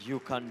You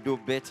can do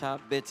better,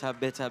 better,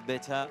 better,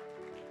 better.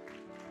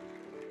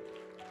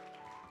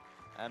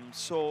 I'm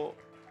so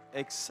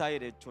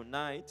excited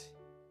tonight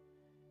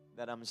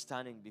that I'm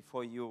standing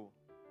before you,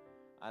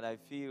 and I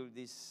feel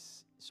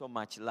this so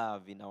much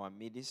love in our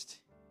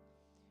midst.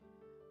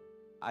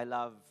 I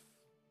love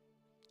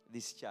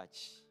this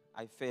church.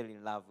 I fell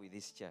in love with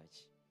this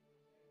church.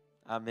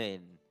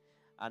 Amen.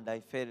 And I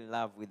fell in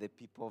love with the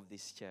people of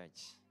this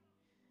church.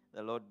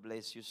 The Lord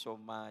bless you so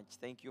much.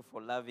 Thank you for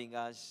loving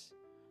us,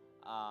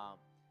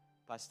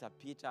 Pastor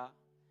Peter,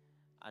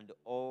 and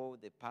all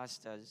the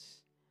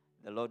pastors.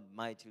 The Lord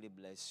mightily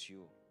bless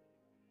you.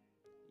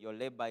 Your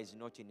labor is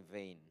not in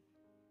vain.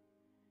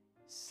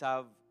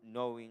 Serve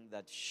knowing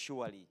that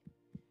surely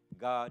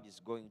God is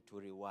going to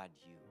reward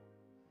you.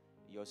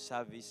 Your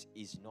service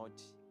is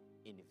not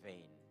in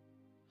vain.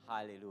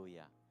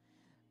 Hallelujah.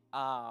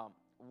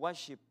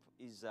 Worship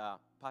is a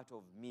part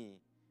of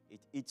me. It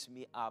eats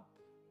me up.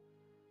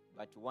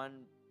 But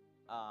one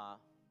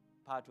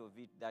part of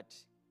it that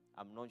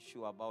I'm not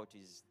sure about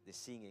is the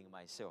singing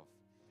myself.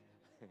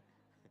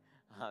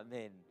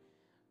 Amen.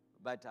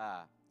 But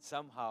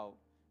somehow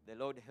the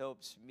Lord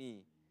helps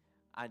me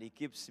and He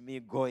keeps me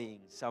going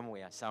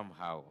somewhere,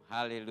 somehow.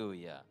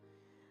 Hallelujah.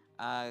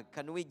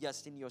 Can we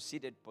just, in your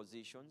seated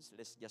positions,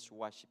 let's just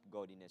worship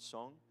God in a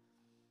song,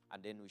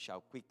 and then we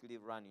shall quickly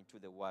run into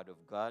the Word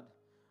of God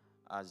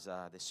as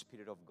the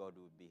Spirit of God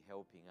will be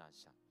helping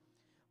us.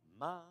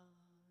 Mighty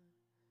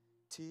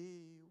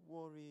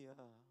warrior,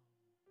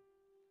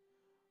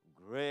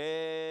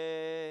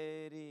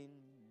 great in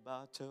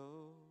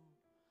battle,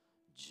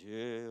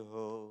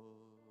 Jehovah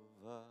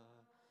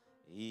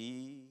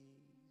is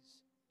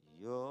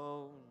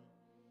your.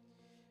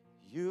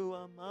 You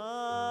are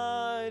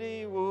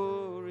mighty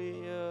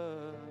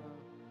warrior,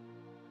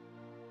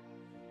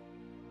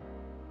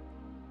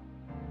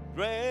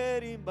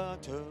 great in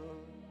battle,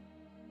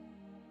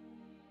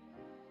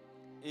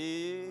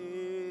 Jehovah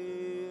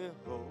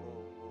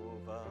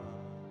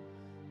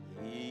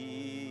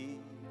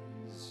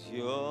is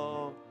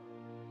your.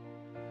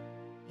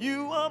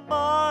 You are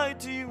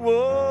mighty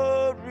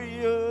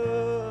warrior,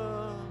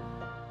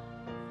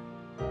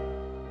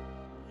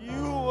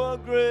 you are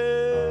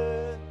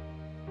great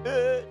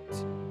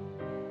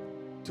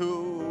to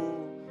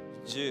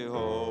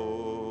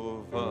Jehovah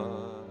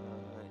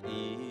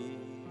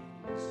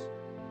is.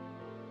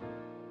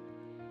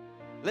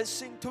 Let's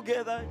sing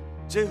together.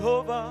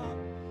 Jehovah,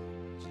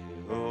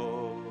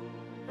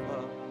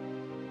 Jehovah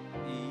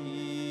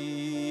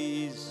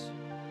is.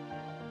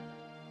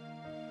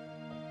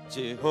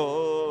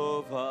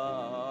 Jehovah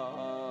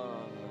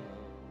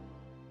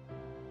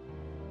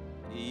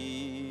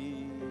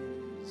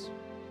is.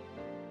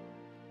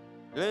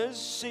 Let's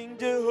sing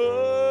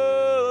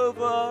Jehovah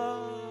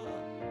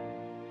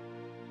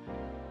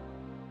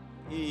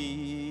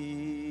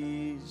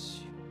is.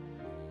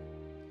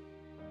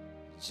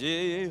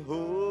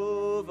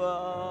 Jehovah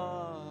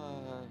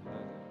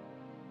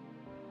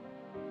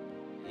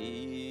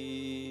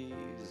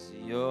is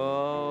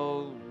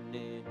your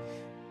name.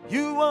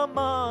 You are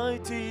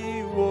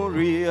mighty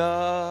warrior,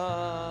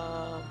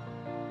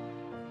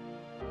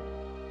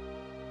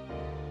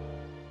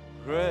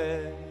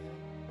 great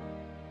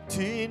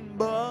in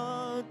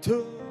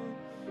battle,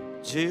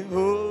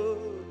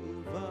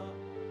 Jehovah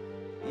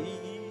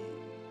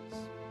is.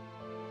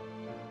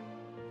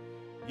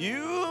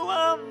 You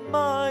are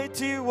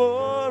mighty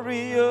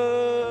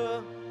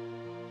warrior,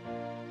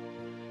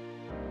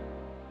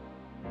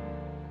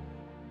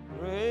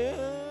 great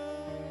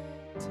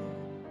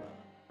in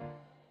battle,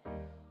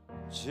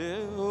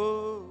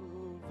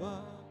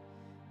 Jehovah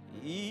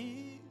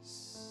is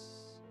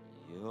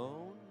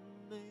your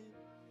name.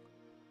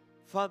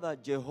 Father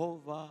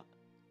Jehovah,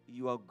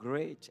 you are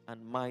great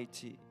and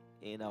mighty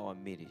in our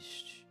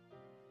midst.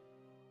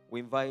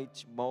 We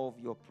invite more of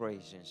your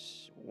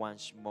presence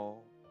once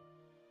more.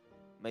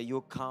 May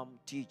you come,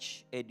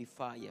 teach,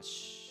 edify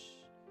us,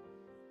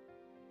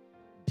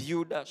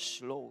 build us,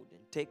 Lord,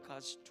 and take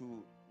us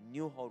to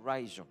new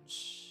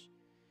horizons.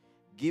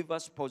 Give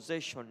us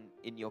possession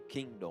in your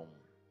kingdom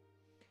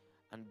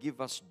and give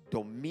us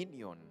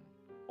dominion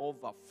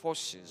over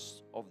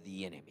forces of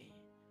the enemy.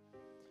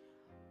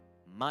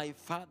 My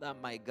Father,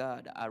 my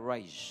God,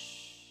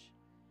 arise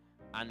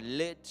and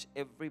let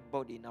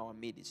everybody in our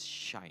midst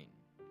shine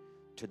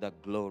to the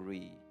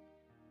glory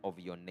of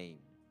your name.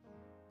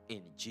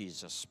 In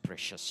Jesus'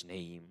 precious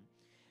name.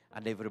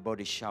 And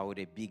everybody shout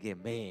a big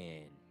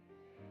amen.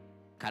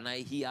 Can I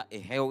hear a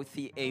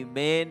healthy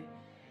amen?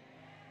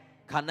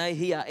 Can I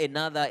hear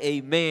another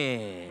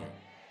amen?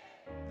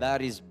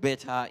 That is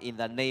better in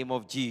the name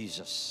of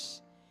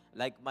Jesus.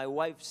 Like my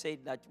wife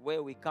said, that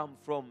where we come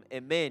from,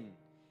 amen.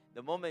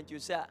 The moment you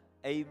say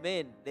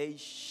amen, they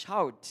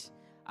shout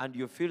and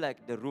you feel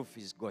like the roof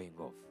is going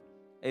off.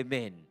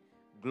 Amen.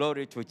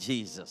 Glory to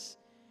Jesus.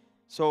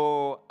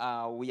 So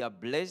we are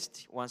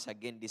blessed once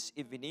again this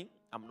evening.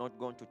 I'm not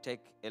going to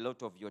take a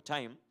lot of your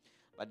time,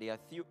 but there are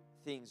few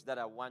things that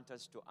I want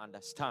us to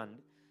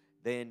understand.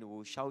 Then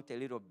we'll shout a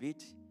little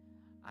bit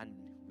and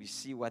we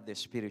see what the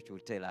Spirit will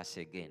tell us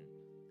again.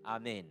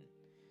 Amen.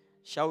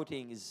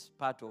 Shouting is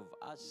part of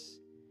us,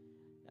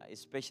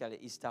 especially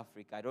East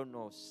Africa. I don't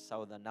know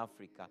Southern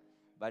Africa,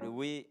 but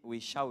we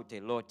shout a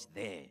lot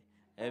there.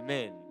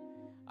 Amen.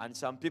 And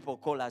some people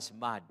call us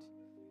mad.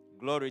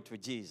 Glory to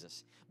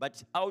Jesus.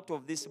 But out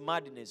of this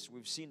madness,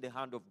 we've seen the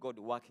hand of God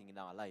working in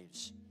our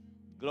lives.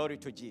 Glory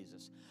to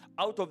Jesus.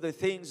 Out of the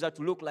things that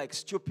look like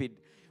stupid,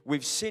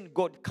 we've seen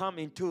God come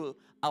into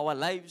our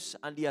lives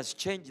and He has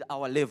changed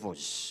our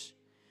levels.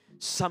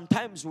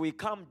 Sometimes we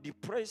come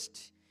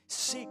depressed,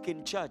 sick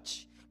in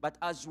church, but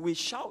as we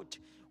shout,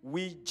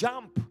 we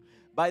jump.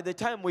 By the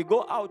time we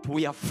go out,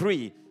 we are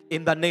free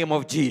in the name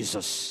of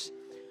Jesus.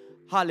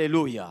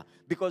 Hallelujah.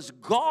 Because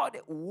God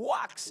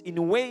works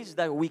in ways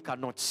that we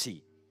cannot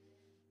see.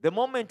 The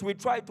moment we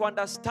try to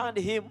understand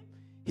Him,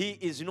 He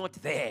is not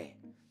there.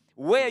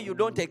 Where you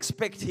don't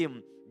expect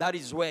Him, that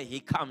is where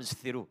He comes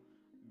through.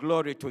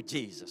 Glory to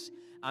Jesus.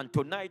 And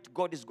tonight,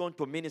 God is going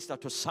to minister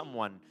to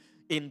someone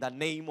in the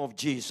name of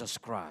Jesus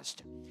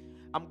Christ.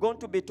 I'm going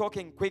to be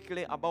talking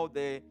quickly about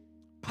the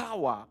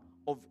power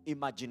of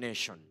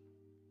imagination.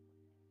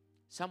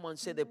 Someone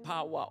say the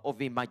power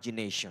of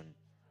imagination.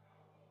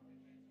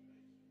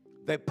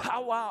 The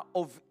power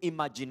of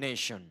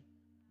imagination.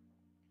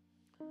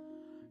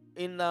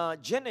 In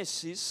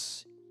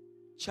Genesis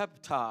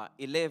chapter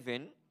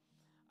 11,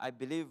 I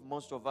believe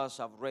most of us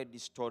have read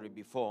this story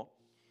before.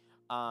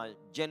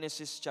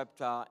 Genesis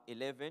chapter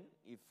 11,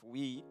 if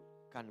we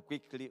can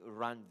quickly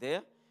run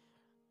there.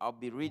 I'll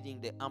be reading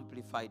the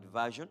Amplified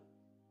Version.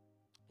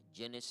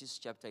 Genesis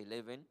chapter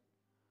 11,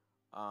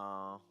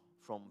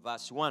 from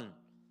verse 1.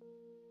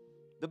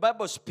 The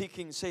Bible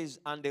speaking says,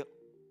 and the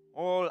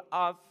whole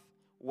earth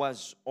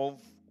was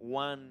of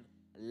one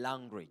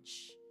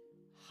language.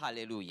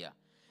 Hallelujah.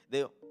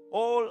 The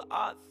whole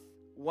earth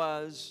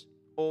was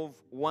of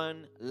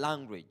one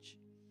language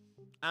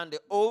and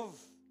of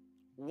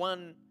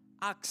one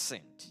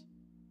accent.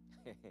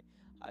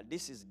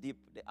 This is deep.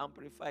 The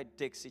Amplified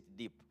takes it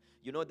deep.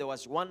 You know, there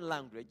was one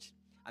language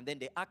and then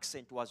the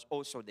accent was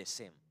also the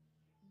same.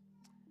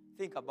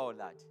 Think about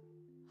that.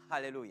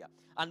 Hallelujah.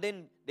 And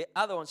then the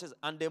other one says,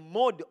 and the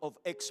mode of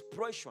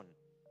expression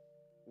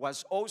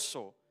was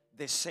also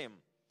the same.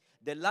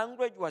 The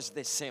language was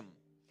the same.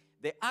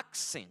 The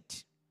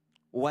accent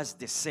was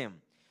the same.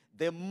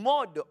 The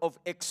mode of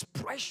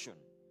expression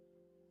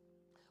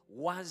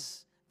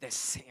was the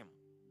same.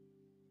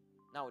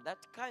 Now, that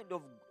kind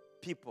of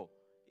people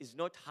is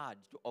not hard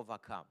to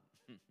overcome.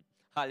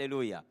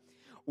 Hallelujah.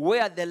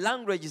 Where the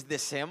language is the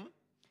same,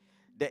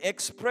 the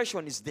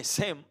expression is the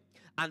same,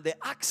 and the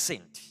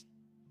accent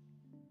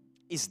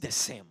is the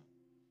same.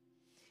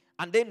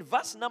 And then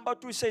verse number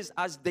 2 says,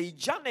 as they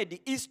journeyed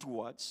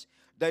eastwards,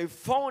 they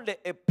found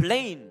a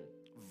plain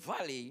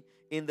valley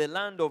in the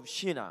land of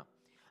Shinar,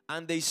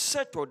 and they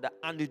settled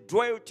and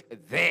dwelt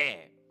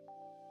there.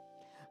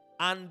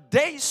 And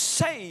they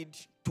said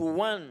to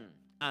one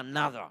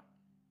another,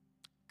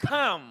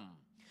 come,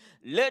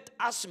 let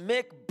us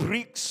make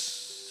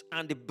bricks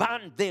and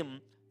burn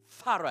them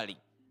thoroughly.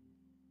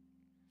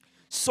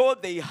 So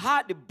they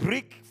had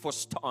brick for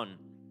stone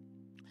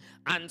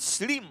and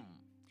slim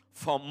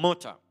for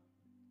mortar.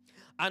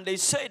 And they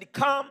said,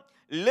 come,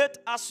 let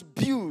us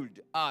build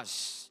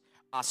us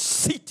a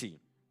city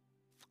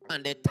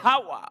and a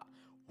tower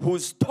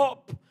whose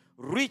top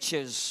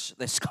reaches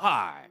the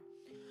sky.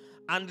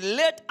 And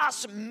let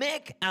us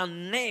make a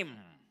name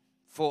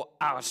for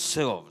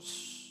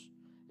ourselves,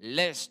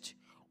 lest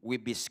we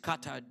be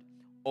scattered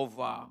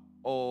over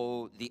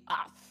all the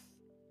earth.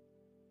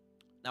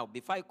 Now,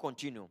 before I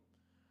continue,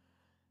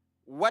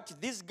 what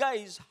these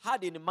guys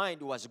had in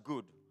mind was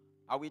good.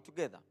 Are we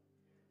together?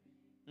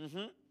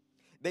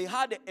 They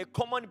had a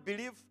common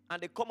belief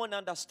and a common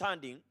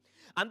understanding,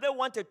 and they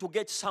wanted to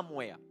get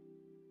somewhere.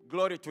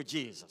 Glory to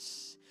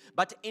Jesus.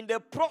 But in the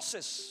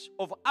process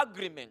of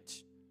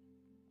agreement,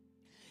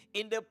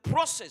 in the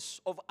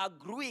process of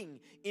agreeing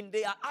in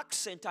their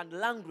accent and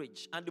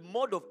language and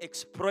mode of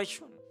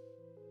expression,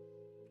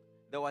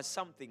 there was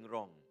something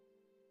wrong.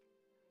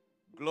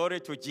 Glory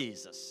to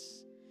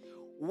Jesus.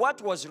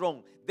 What was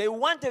wrong? They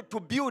wanted to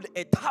build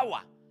a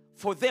tower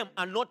for them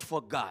and not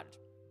for God.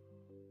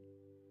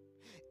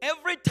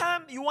 Every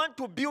time you want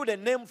to build a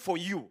name for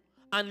you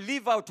and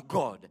leave out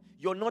God,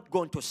 you're not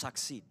going to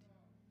succeed.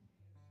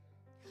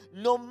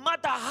 No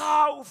matter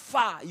how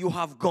far you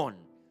have gone,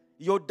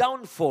 your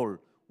downfall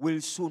will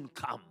soon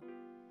come.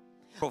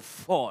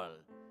 Fall.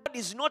 God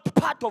is not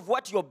part of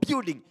what you're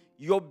building.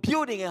 You're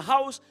building a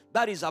house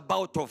that is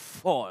about to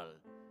fall.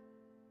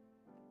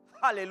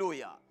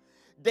 Hallelujah.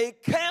 They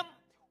came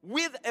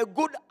with a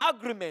good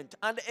agreement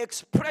and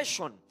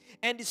expression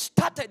and it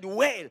started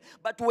well.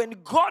 But when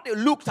God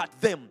looked at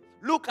them,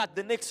 look at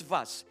the next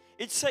verse.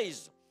 It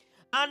says,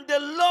 and the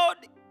Lord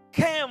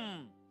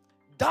came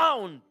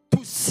down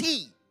to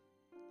see.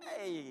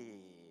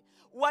 Hey,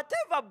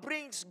 whatever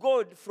brings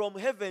God from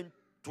heaven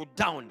to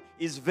down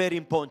is very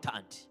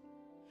important.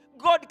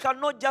 God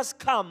cannot just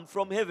come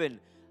from heaven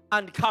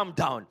and come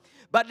down.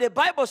 But the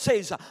Bible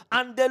says,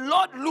 and the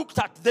Lord looked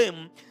at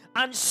them,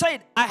 and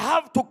said, I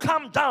have to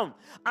come down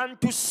and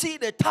to see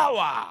the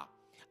tower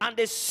and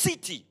the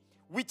city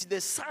which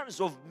the sons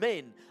of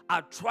men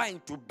are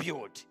trying to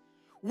build,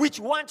 which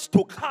wants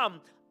to come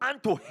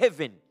unto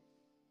heaven.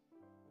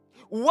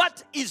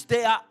 What is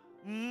their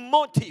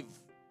motive?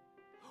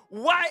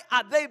 Why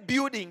are they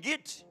building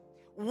it?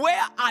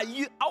 Where are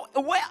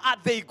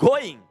they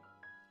going?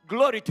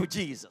 Glory to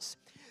Jesus.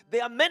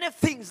 There are many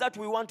things that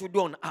we want to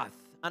do on earth.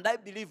 And I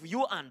believe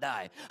you and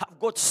I have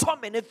got so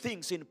many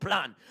things in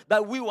plan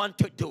that we want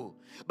to do.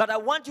 But I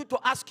want you to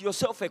ask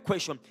yourself a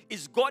question.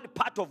 Is God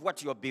part of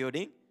what you're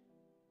building?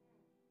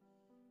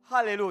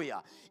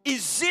 Hallelujah.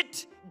 Is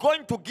it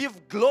going to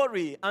give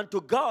glory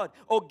unto God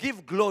or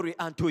give glory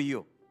unto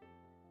you?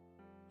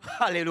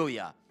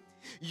 Hallelujah.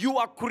 You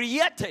are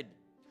created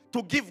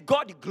to give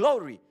God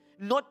glory,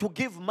 not to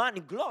give man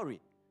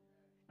glory.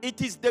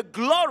 It is the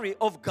glory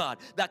of God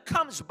that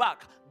comes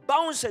back,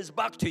 bounces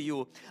back to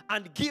you,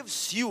 and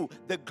gives you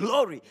the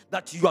glory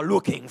that you are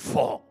looking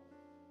for.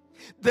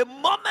 The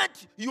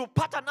moment you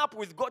partner up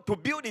with God to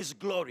build His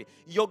glory,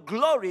 your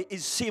glory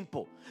is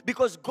simple.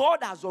 Because God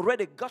has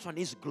already gotten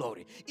His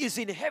glory. He's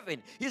in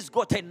heaven. He's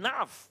got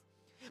enough.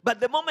 But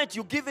the moment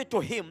you give it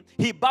to Him,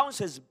 He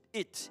bounces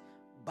it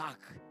back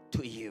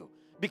to you.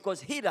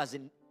 Because He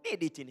doesn't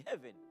need it in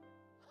heaven.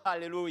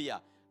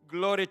 Hallelujah.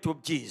 Glory to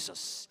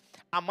Jesus.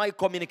 Am I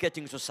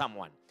communicating to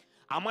someone?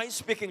 Am I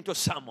speaking to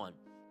someone?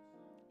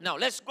 Now,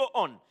 let's go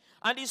on.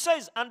 And He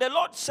says, and the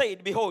Lord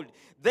said, behold,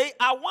 they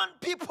are one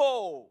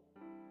people.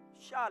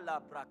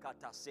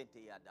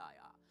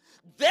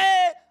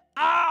 They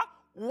are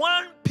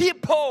one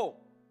people,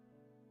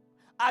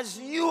 as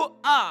you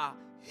are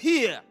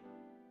here.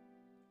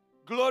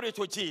 Glory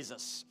to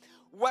Jesus.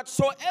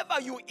 Whatsoever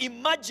you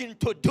imagine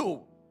to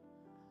do,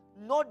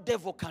 no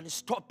devil can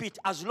stop it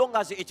as long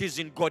as it is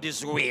in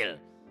God's will.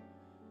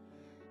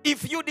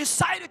 If you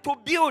decide to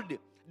build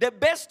the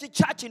best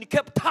church in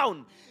Cape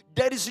Town,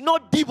 there is no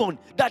demon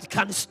that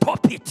can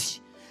stop it.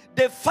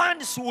 The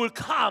funds will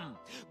come.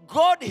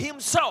 God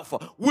Himself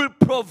will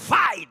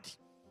provide.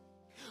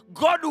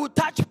 God will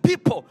touch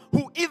people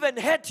who even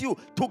hate you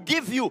to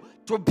give you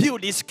to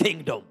build His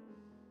kingdom.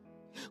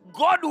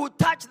 God will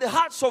touch the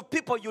hearts of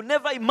people you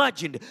never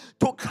imagined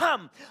to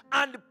come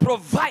and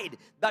provide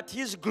that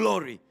His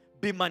glory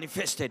be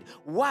manifested.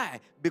 Why?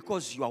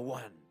 Because you are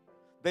one.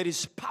 There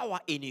is power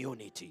in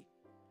unity.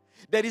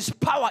 There is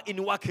power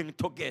in working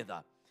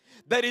together.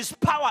 There is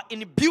power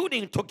in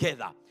building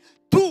together.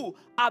 Two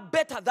are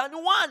better than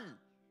one.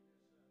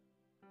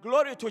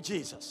 Glory to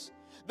Jesus.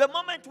 The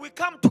moment we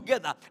come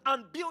together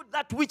and build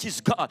that which is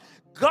God,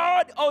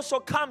 God also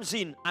comes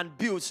in and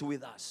builds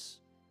with us.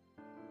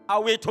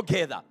 Are we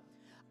together?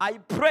 I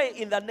pray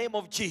in the name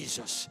of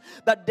Jesus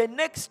that the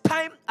next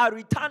time I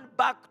return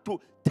back to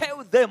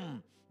tell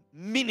them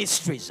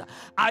ministries,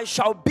 I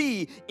shall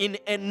be in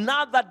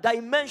another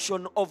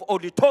dimension of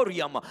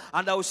auditorium,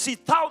 and I will see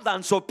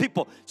thousands of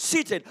people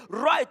seated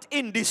right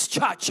in this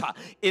church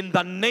in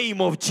the name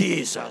of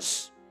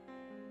Jesus.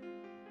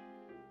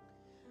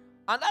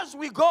 And as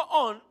we go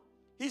on,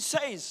 He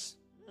says,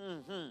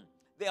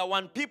 they are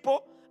one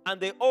people and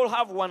they all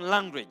have one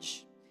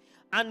language.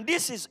 And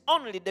this is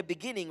only the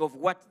beginning of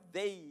what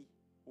they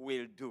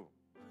will do.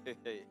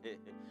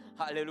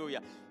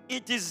 Hallelujah.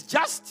 It is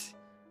just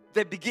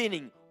the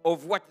beginning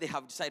of what they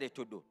have decided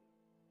to do.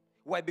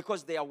 Why?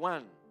 Because they are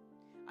one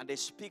and they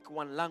speak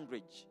one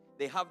language.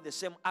 They have the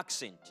same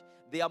accent.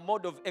 Their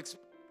mode of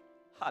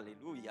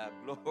hallelujah.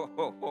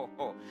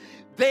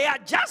 They are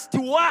just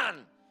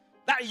one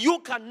that you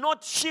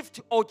cannot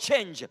shift or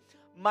change.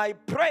 My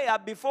prayer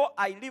before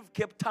I leave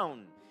Cape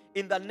Town,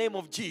 in the name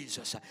of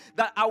Jesus,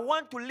 that I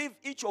want to leave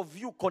each of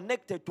you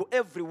connected to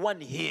everyone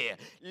here,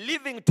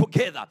 living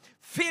together,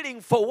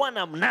 feeling for one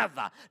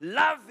another,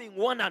 loving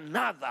one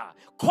another,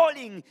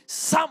 calling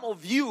some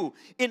of you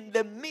in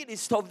the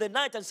midst of the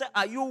night and say,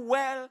 are you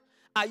well?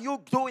 Are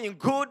you doing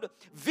good?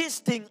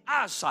 Visiting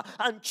us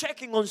and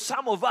checking on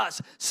some of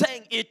us,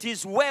 saying it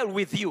is well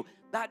with you.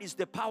 That is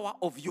the power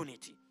of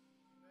unity.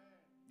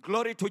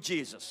 Glory to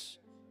Jesus.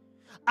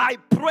 I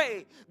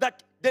pray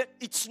that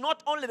it's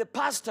not only the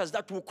pastors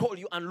that will call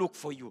you and look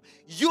for you.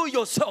 You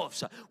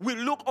yourselves will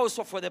look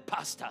also for the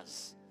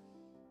pastors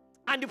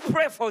and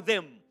pray for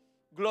them.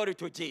 Glory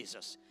to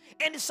Jesus.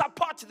 And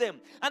support them.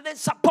 And then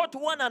support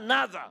one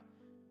another.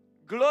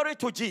 Glory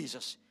to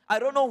Jesus. I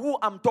don't know who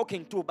I'm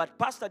talking to, but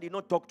Pastor did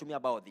not talk to me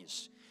about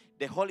this.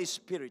 The Holy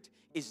Spirit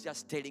is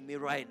just telling me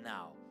right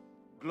now.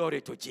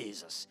 Glory to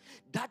Jesus.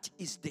 That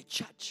is the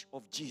church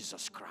of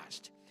Jesus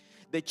Christ.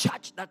 The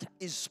church that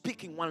is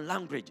speaking one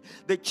language.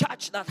 The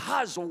church that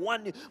has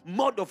one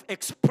mode of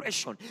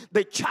expression.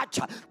 The church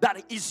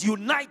that is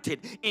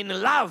united in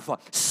love,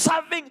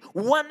 serving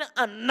one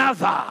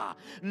another,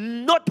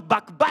 not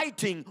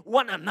backbiting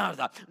one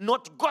another,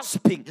 not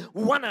gossiping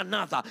one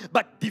another,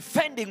 but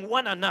defending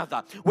one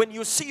another. When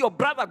you see your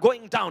brother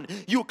going down,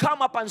 you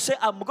come up and say,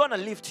 I'm going to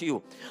lift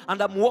you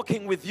and I'm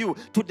walking with you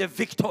to the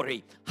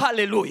victory.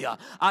 Hallelujah.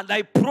 And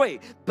I pray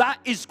that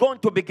is going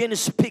to begin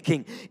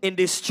speaking in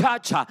this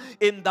church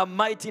in the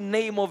mighty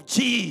name of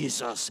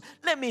Jesus.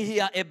 Let me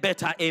hear a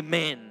better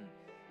amen.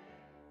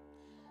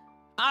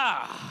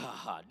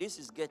 This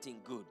is getting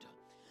good.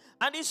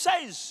 And he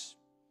says,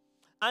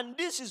 and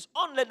this is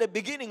only the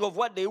beginning of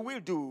what they will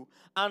do.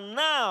 And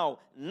now,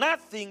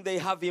 nothing they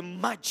have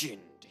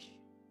imagined.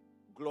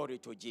 Glory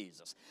to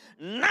Jesus.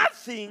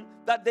 Nothing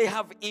that they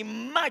have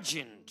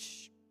imagined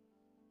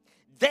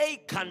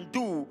they can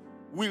do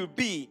will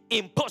be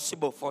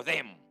impossible for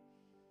them.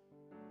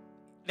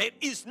 There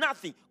is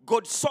nothing.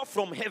 God saw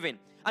from heaven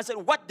and said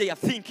what they are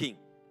thinking.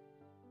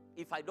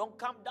 If I don't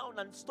come down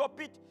and stop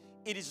it,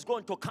 it is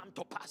going to come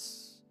to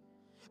pass.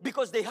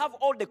 Because they have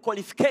all the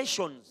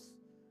qualifications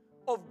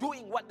of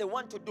doing what they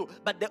want to do.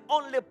 But the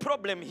only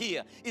problem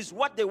here is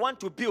what they want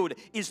to build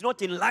is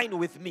not in line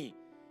with me.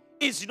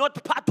 It's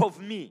not part of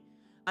me.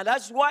 And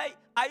that's why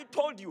I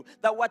told you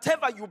that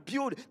whatever you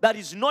build that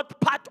is not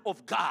part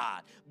of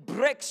God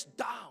breaks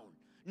down.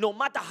 No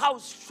matter how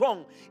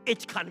strong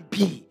it can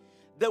be.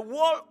 The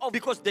wall of,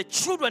 because the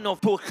children of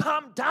to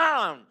come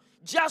down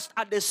just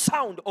at the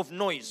sound of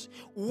noise.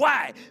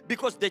 Why?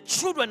 Because the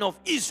children of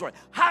Israel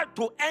had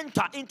to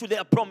enter into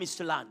their promised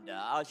land.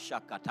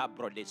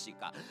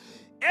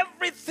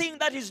 Everything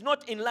that is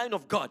not in line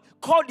of God,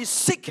 called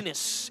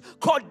sickness,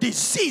 called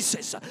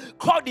diseases,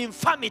 called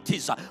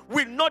infirmities,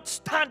 will not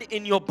stand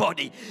in your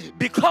body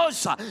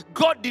because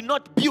God did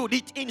not build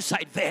it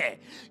inside there.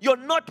 You're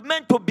not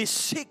meant to be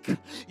sick.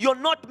 You're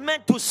not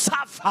meant to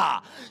suffer.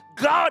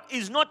 God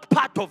is not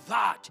part of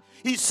that.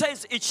 He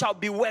says, it shall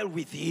be well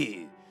with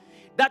you.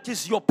 That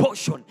is your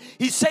portion.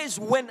 He says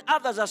when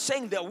others are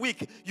saying they're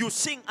weak, you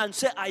sing and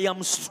say, I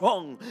am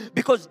strong.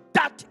 Because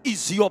that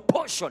is your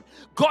portion.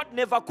 God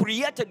never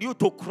created you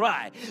to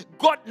cry.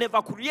 God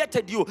never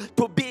created you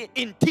to be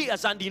in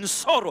tears and in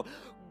sorrow.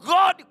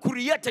 God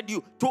created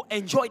you to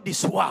enjoy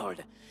this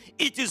world.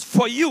 It is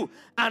for you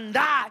and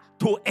I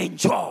to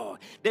enjoy.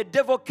 The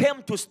devil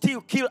came to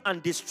steal, kill,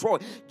 and destroy.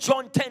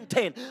 John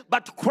 10:10.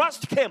 But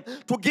Christ came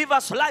to give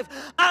us life,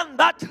 and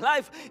that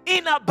life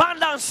in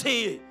abundance.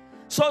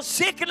 So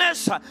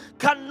sickness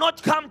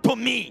cannot come to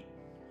me.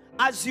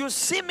 As you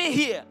see me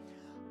here,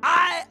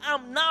 I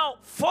am now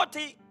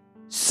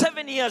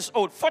 47 years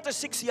old,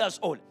 46 years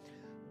old.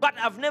 But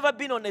I've never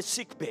been on a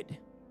sick bed.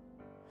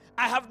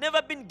 I have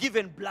never been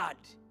given blood.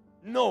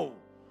 No.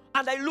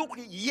 And I look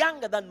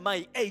younger than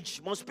my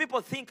age. Most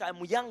people think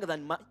I'm younger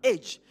than my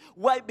age.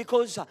 Why?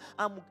 Because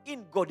I'm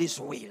in God's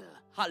will.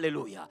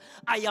 Hallelujah.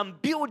 I am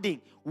building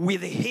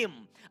with Him.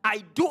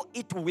 I do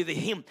it with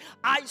Him.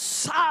 I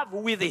serve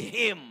with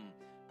Him.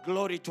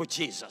 Glory to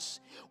Jesus.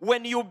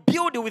 When you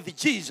build with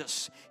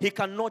Jesus, He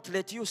cannot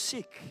let you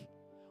sick.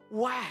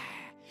 Why?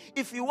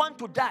 If you want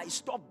to die,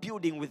 stop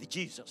building with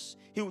Jesus.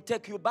 He will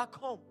take you back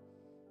home.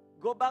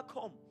 Go back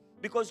home.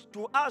 Because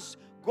to us,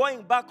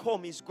 going back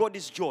home is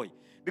God's joy.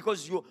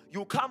 Because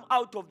you come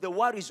out of the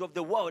worries of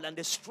the world and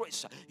the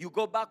stress. You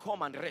go back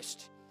home and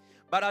rest.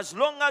 But as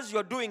long as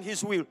you're doing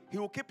His will, He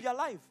will keep you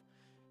alive.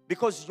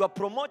 Because you are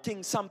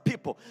promoting some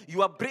people.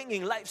 You are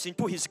bringing lives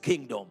into His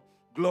kingdom.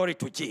 Glory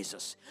to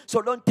Jesus.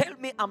 So don't tell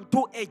me I'm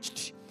too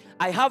aged.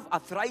 I have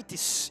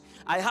arthritis.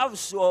 I have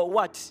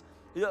all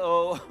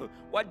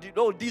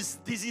these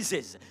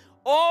diseases.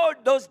 All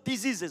those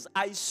diseases,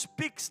 I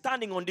speak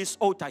standing on this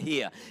altar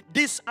here.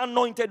 This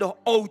anointed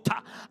altar.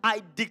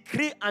 I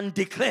decree and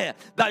declare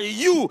that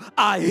you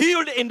are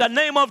healed in the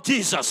name of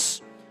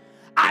Jesus.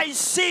 I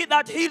see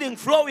that healing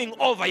flowing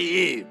over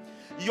you.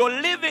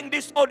 You're leaving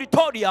this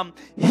auditorium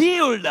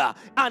healed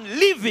and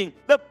living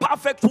the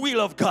perfect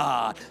will of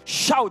God.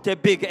 Shout a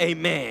big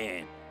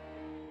amen.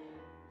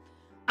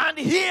 And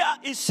here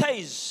it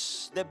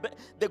says,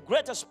 the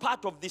greatest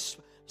part of this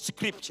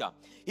scripture,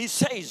 he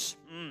says,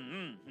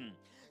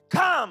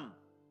 come,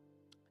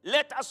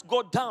 let us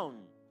go down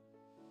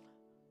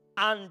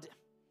and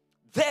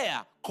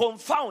there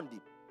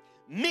confound,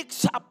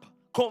 mix up,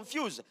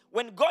 confuse.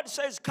 When God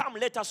says, come,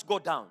 let us go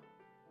down,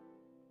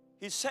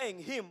 He's saying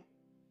Him,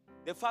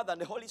 the Father and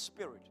the Holy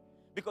Spirit,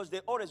 because they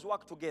always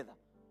work together.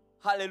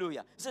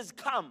 Hallelujah. He says,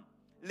 come,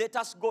 let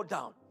us go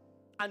down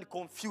and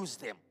confuse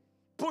them.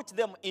 Put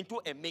them into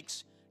a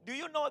mix. Do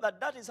you know that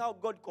that is how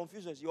God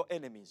confuses your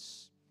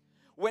enemies?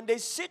 When they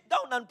sit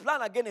down and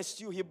plan against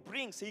you, He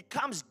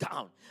comes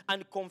down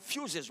and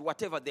confuses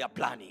whatever they are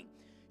planning.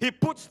 He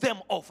puts them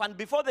off, and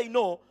before they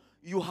know,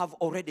 you have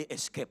already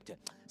escaped.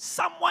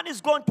 Someone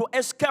is going to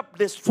escape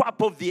the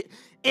trap of the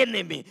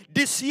enemy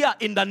this year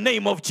in the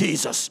name of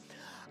Jesus.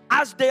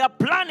 As they are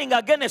planning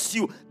against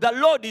you, the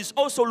Lord is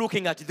also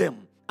looking at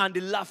them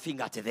and laughing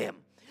at them.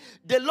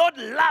 The Lord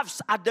laughs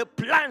at the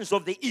plans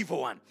of the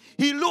evil one.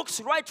 He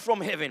looks right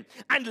from heaven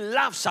and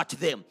laughs at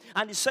them.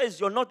 And He says,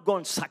 you're not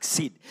going to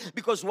succeed.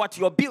 Because what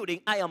you're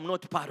building, I am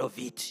not part of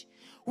it.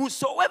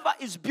 Whosoever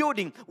is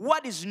building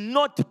what is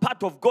not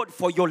part of God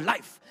for your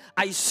life,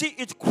 I see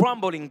it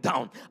crumbling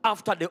down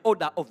after the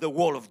order of the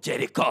wall of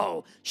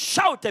Jericho.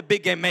 Shout a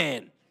big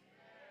amen.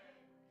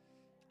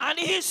 And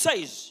He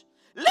says,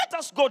 let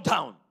us go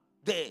down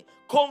there,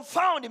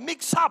 confound,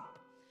 mix up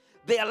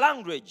their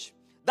language,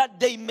 that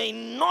they may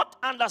not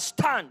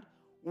understand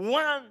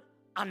one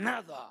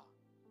another.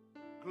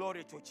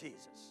 Glory to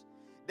Jesus.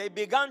 They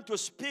began to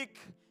speak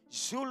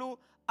Zulu.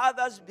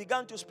 Others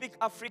began to speak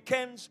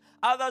Afrikaans.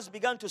 Others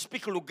began to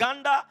speak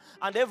Luganda.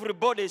 And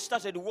everybody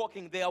started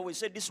walking there. We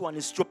said, this one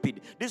is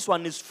stupid. This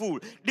one is fool.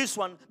 This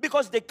one,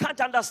 because they can't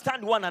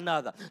understand one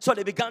another. So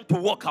they began to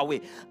walk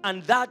away.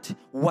 And that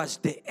was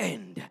the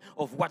end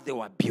of what they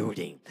were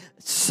building.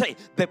 Say,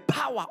 the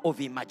power of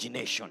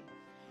imagination.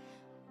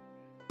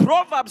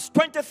 Proverbs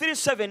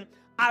 23:7,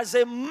 as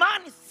a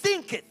man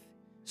thinketh,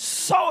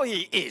 so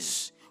he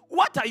is.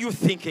 What are you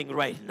thinking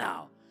right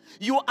now?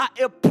 You are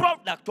a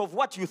product of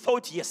what you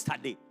thought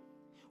yesterday.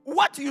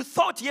 What you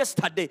thought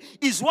yesterday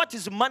is what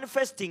is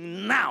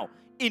manifesting now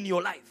in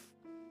your life.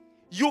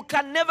 You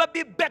can never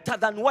be better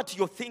than what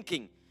you're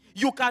thinking.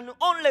 You can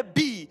only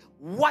be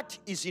what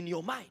is in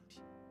your mind.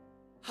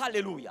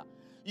 Hallelujah.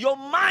 Your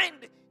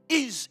mind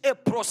is a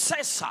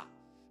processor.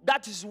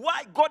 That is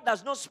why God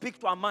does not speak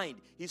to our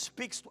mind. He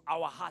speaks to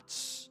our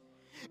hearts.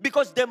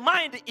 Because the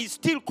mind is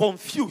still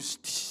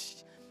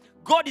confused.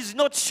 God is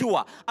not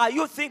sure. Are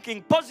you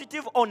thinking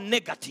positive or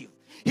negative?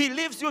 He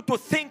leaves you to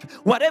think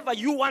whatever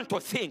you want to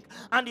think.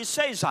 And he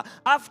says,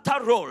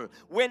 after all,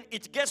 when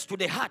it gets to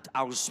the heart,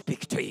 I will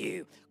speak to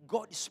you.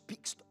 God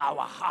speaks to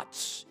our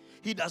hearts.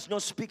 He does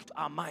not speak to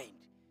our mind.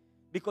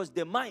 Because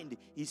the mind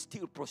is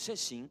still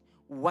processing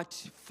what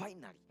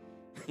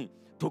finally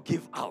to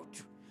give out.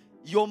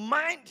 Your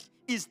mind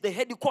is the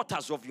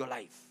headquarters of your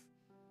life.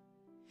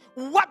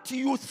 What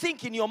you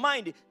think in your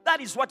mind, that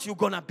is what you're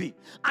gonna be.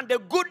 And the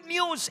good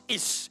news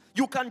is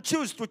you can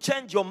choose to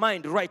change your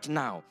mind right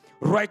now,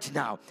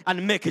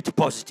 and make it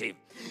positive.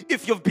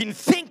 If you've been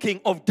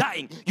thinking of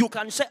dying, you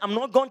can say, I'm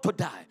not going to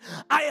die.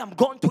 I am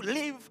going to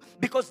live,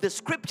 because the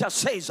scripture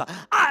says,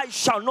 I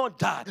shall not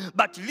die,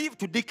 but live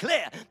to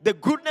declare the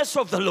goodness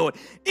of the Lord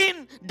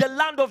in the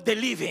land of the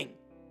living.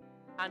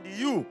 And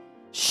you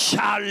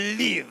shall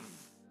live.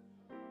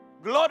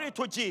 Glory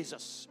to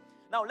Jesus.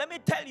 Now let me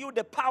tell you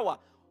the power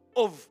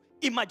of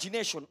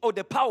imagination, or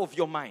the power of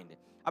your mind.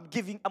 I'm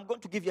going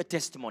to give you a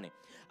testimony.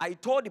 I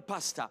told the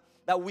pastor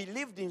that we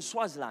lived in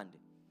Swaziland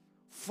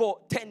for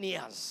 10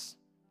 years.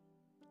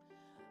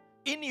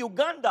 In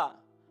Uganda,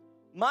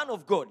 man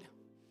of God,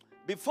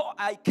 before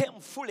I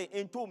came fully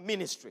into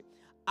ministry,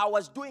 I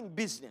was doing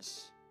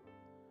business.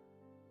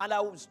 And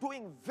I was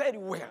doing very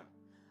well.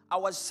 I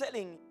was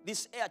selling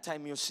this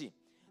airtime, you see.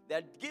 They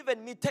had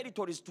given me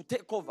territories to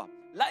take over.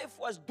 Life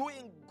was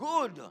doing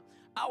good.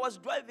 I was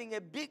driving a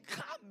big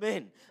car,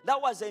 man,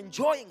 that was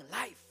enjoying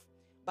life.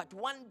 But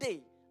one day,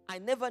 I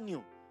never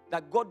knew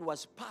that God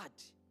was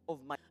part of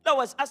my... I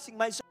was asking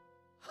myself,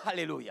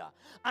 hallelujah.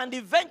 And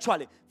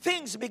eventually,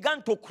 things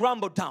began to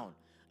crumble down.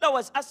 I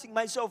was asking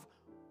myself,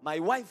 my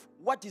wife,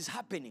 what is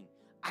happening?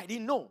 I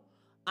didn't know.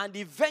 And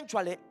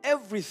eventually,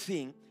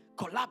 everything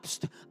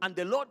collapsed. And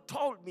the Lord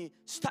told me,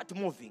 start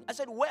moving. I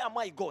said, where am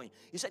I going?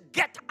 He said,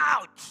 get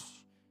out.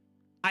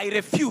 I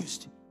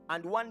refused.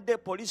 And one day,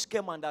 police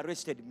came and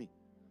arrested me.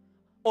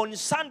 On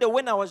Sunday,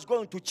 when I was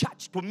going to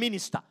church to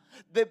minister,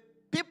 the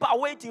people are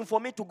waiting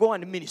for me to go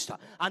and minister.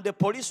 And the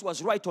police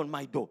was right on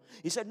my door.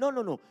 He said,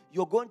 no.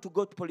 You're going to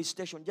go to police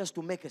station just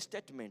to make a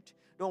statement.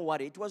 Don't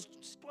worry. It was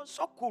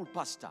so cool,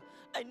 Pastor.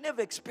 I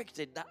never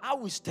expected that I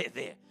would stay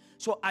there.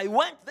 So I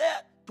went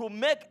there to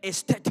make a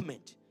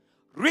statement.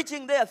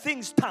 Reaching there,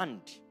 things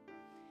turned.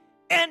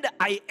 And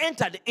I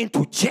entered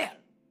into jail.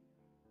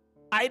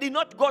 I did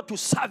not go to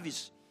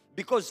service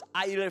because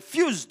I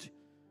refused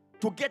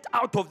to get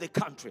out of the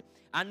country.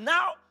 And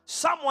now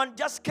someone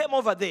just came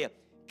over there,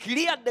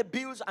 cleared the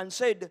bills and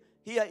said,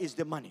 here is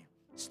the money.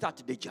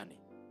 Start the journey.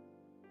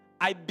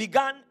 I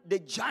began the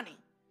journey.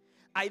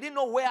 I didn't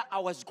know where I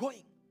was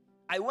going.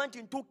 I went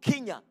into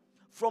Kenya.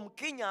 From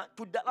Kenya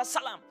to Dar es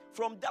Salaam.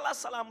 From Dar es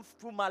Salaam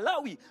to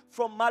Malawi.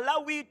 From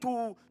Malawi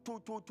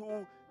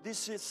to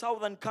this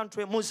southern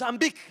country,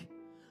 Mozambique.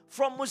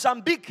 From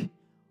Mozambique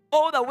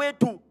all the way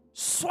to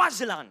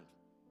Swaziland.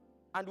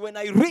 And when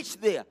I reached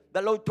there,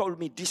 the Lord told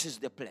me, this is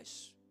the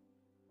place.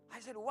 I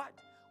said, what?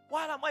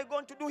 What am I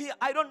going to do here?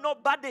 I don't know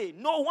nobody,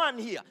 no one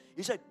here.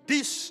 He said,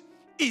 this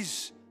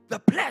is the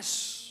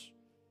place.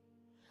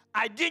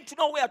 I didn't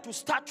know where to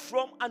start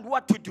from and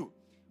what to do.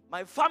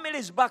 My family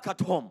is back at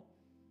home.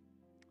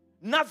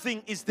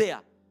 Nothing is there.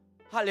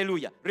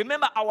 Hallelujah.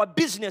 Remember, our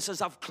businesses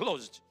have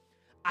closed.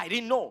 I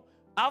didn't know.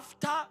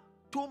 After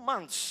 2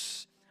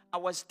 months, I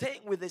was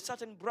staying with a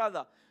certain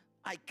brother.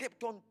 I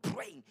kept on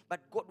praying,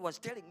 but God was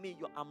telling me,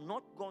 I'm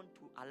not going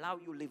to allow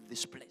you leave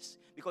this place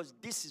because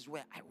this is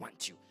where I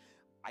want you.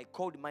 I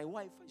called my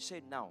wife. I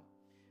said, now,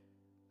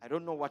 I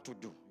don't know what to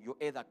do. You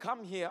either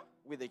come here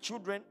with the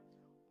children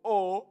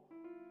or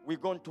we're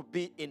going to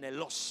be in a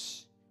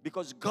loss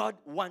because God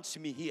wants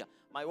me here.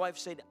 My wife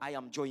said, I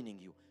am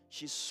joining you.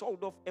 She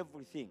sold off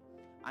everything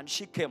and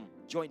she came,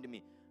 joined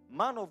me.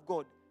 Man of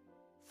God,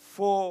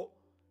 for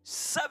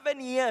 7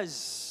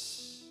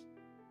 years,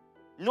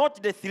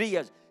 not the 3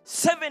 years,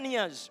 7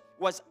 years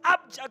was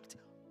abject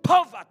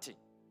poverty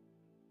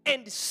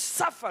and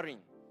suffering.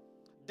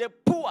 The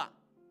poor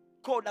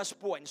called us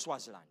poor in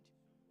Swaziland.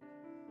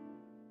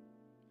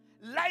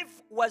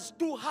 Life was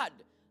too hard.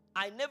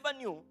 I never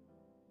knew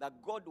that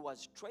God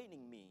was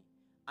training me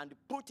and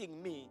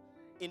putting me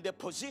in the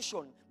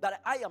position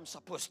that I am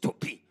supposed to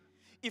be.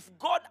 If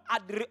God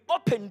had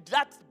reopened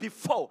that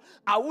before,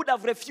 I would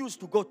have refused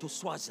to go to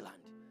Swaziland.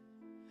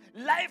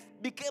 Life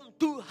became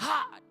too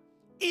hard.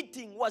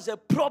 Eating was a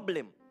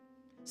problem.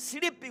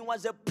 Sleeping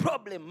was a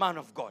problem, man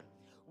of God.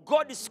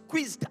 God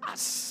squeezed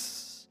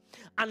us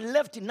and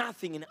left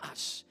nothing in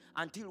us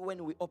until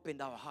when we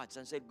opened our hearts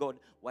and said, God,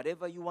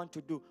 whatever you want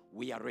to do,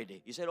 we are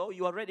ready. He said, oh,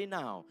 you are ready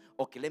now?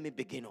 Okay, let me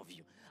begin of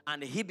you.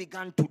 And he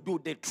began to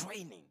do the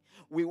training.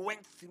 We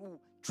went through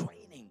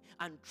training.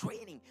 And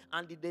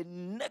in the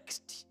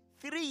next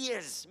 3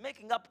 years,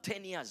 making up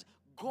 10 years,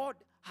 God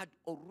had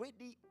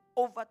already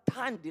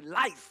overturned the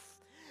life.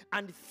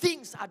 And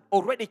things had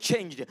already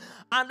changed.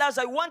 And as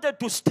I wanted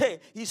to stay,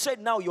 he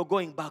said, now you're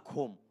going back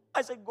home.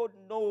 I said, God,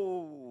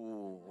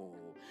 no.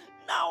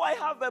 Now I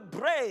have a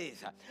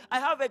breath. I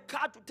have a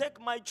car to take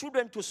my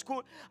children to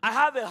school. I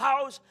have a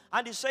house.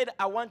 And he said,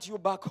 I want you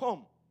back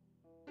home.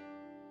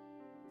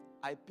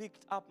 I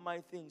picked up my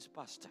things,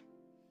 Pastor.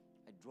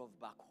 I drove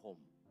back home.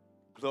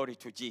 Glory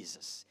to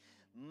Jesus.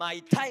 My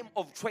time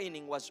of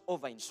training was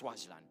over in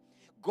Swaziland.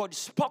 God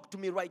spoke to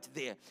me right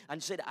there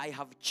and said, I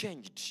have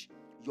changed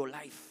your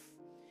life.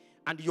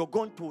 And you're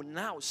going to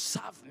now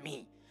serve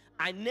me.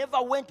 I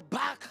never went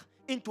back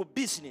into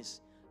business.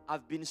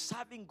 I've been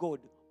serving God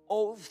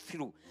all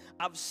through.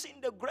 I've seen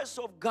the grace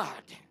of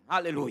God.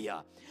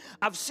 Hallelujah.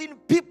 I've seen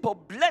people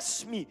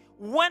bless me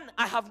when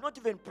I have not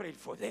even prayed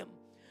for them.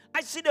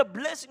 I see the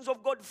blessings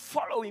of God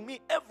following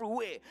me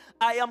everywhere.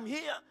 I am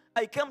here.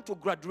 I came to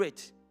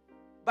graduate.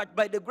 But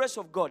by the grace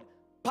of God,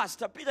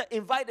 Pastor Peter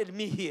invited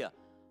me here.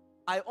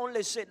 I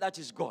only said that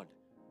is God.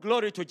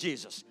 Glory to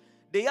Jesus.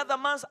 The other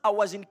month I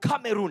was in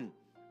Cameroon.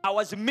 I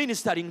was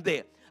ministering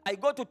there. I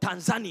go to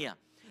Tanzania.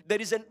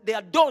 There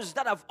are doors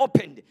that have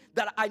opened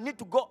that I need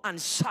to go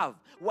and serve.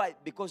 Why?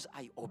 Because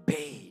I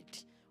obeyed.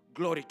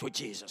 Glory to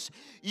Jesus.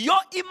 Your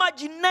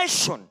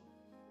imagination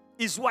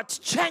is what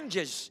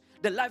changes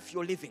the life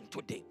you're living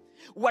today.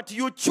 What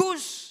you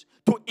choose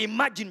to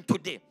imagine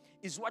today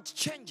is what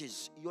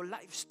changes your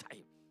lifestyle.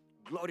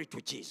 Glory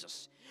to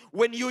Jesus.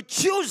 When you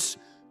choose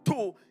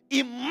to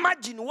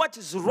imagine what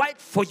is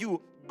right for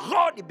you,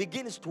 God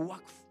begins to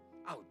work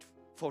out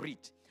for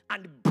it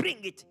and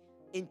bring it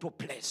into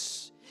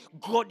place.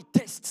 God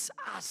tests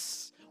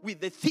us with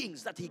the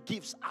things that he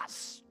gives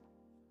us.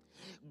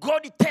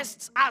 God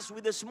tests us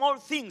with the small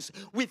things.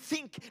 We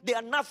think they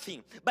are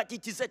nothing, but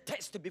it is a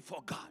test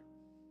before God.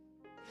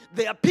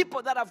 There are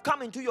people that have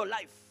come into your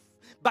life,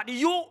 but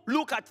you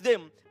look at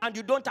them and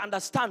you don't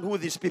understand who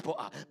these people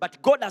are.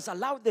 But God has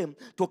allowed them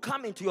to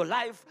come into your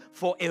life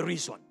for a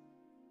reason.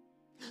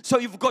 So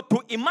you've got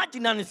to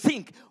imagine and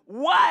think,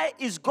 why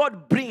is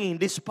God bringing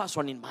this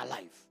person in my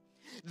life?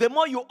 The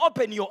more you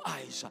open your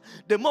eyes,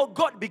 the more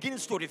God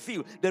begins to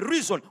reveal the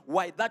reason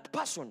why that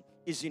person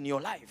is in your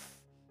life.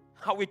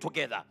 Are we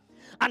together?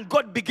 And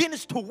God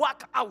begins to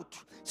work out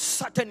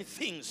certain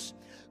things.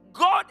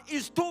 God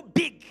is too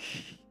big.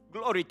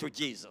 Glory to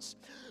Jesus.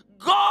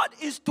 God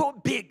is too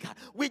big.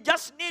 We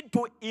just need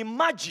to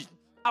imagine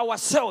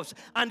ourselves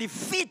and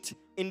fit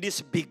in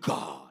this big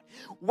God.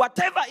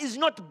 Whatever is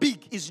not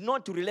big is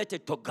not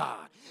related to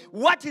God.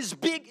 What is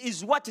big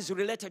is what is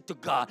related to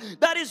God.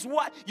 That is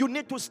why you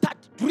need to start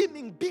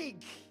dreaming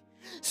big.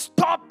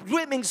 Stop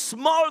dreaming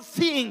small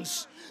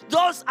things.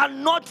 Those are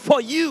not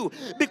for you,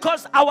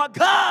 because our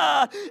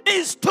God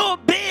is too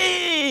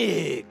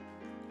big.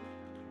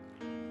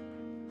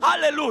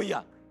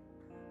 Hallelujah.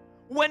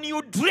 When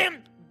you dream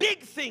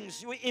big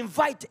things, you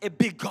invite a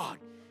big God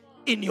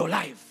in your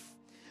life.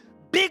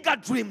 Bigger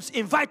dreams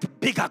invite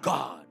bigger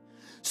God.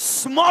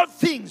 Small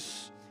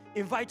things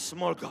invite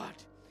small God.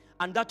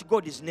 And that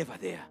God is never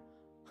there.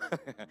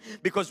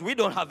 Because we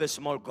don't have a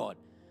small God.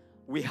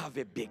 We have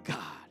a big God.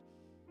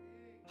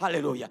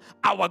 Hallelujah.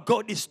 Our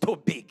God is too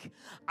big.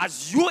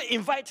 As you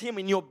invite him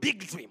in your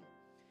big dream.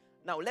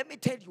 Now let me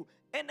tell you,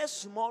 any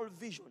small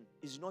vision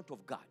is not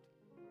of God.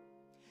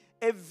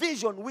 A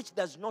vision which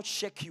does not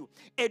shake you,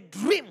 a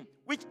dream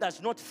which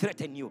does not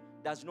threaten you,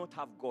 does not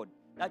have God.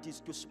 That is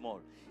too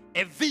small.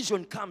 A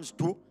vision comes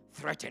to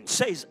threaten.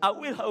 Says, I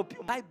will help you.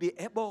 Will I be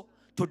able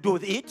to do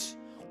it?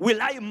 Will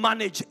I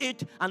manage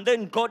it? And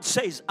then God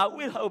says, I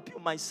will help you,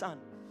 my son.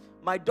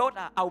 My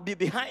daughter, I'll be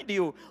behind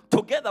you.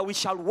 Together we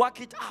shall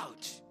work it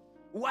out.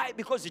 Why?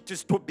 Because it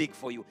is too big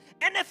for you.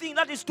 Anything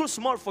that is too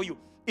small for you,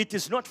 it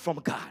is not from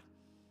God.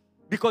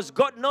 Because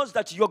God knows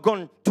that you're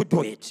going to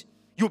do it.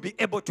 You'll be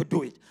able to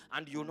do it.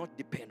 And you'll not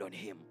depend on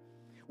him.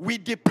 We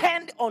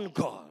depend on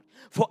God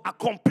for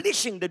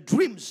accomplishing the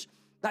dreams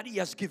that he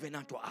has given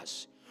unto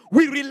us.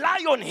 We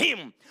rely on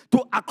him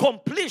to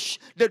accomplish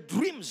the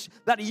dreams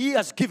that he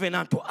has given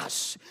unto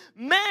us.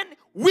 Men,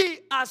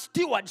 we are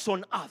stewards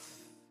on earth.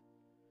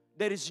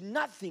 There is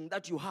nothing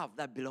that you have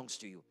that belongs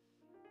to you.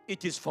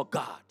 It is for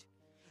God.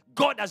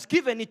 God has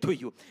given it to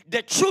you.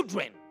 The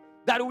children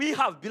that we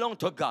have belong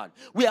to God.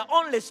 We are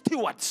only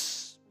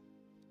stewards.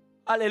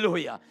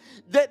 Hallelujah.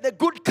 The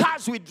good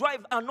cars we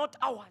drive are not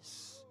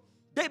ours.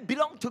 They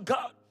belong to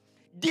God.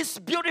 This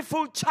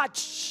beautiful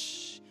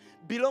church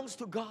belongs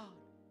to God.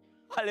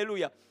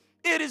 Hallelujah.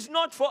 It is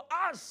not for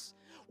us.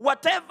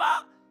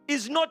 Whatever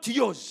is not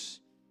yours,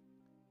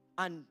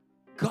 and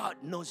God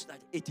knows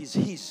that it is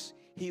His,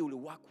 He will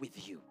work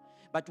with you.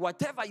 But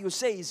whatever you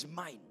say is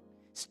mine,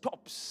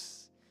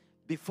 stops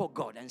before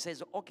God and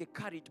says, okay,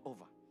 carry it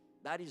over.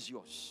 That is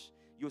yours.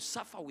 You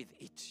suffer with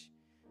it.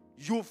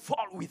 You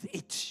fall with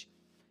it.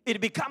 It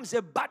becomes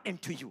a burden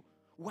to you.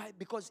 Why?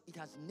 Because it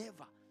has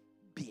never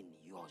been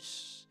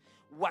yours.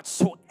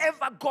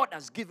 Whatsoever God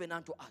has given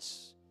unto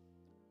us,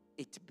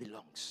 it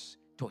belongs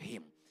to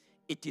Him.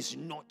 It is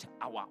not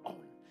our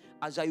own.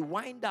 As I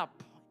wind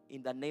up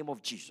in the name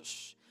of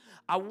Jesus,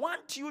 I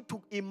want you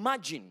to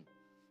imagine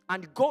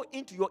and go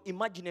into your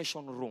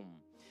imagination room,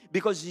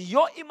 because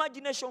your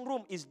imagination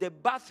room is the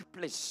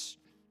birthplace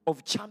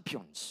of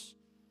champions,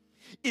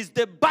 is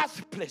the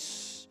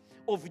birthplace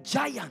of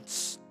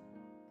giants.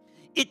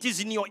 It is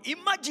in your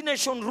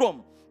imagination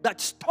room that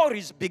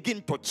stories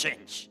begin to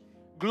change.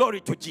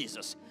 Glory to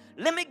Jesus.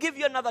 Let me give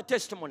you another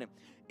testimony.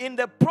 In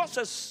the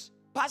process,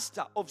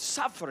 Pastor, of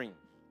suffering,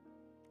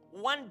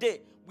 one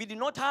day we did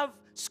not have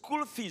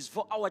school fees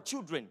for our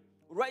children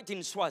right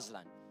in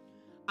Swaziland.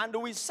 And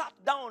we sat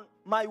down,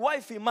 my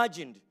wife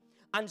imagined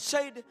and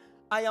said,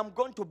 I am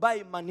going to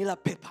buy Manila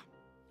paper.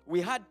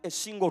 We had a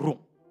single room.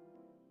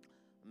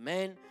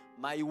 Man,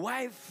 my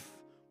wife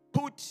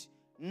put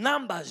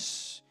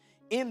numbers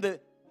in the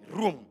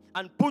room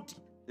and put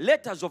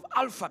letters of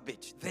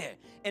alphabet there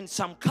and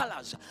some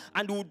colors,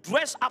 and would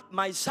dress up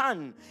my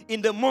son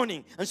in the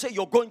morning and say,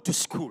 you're going to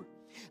school.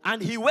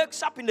 And he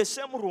wakes up in the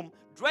same room,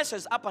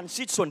 dresses up and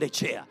sits on the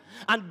chair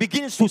and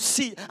begins to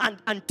see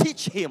and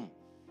teach him.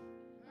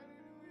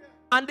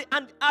 And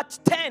at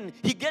 10,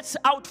 he gets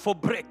out for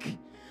break.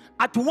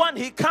 At 1,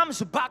 he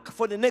comes back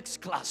for the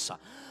next class.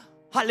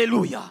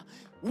 Hallelujah.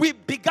 We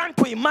began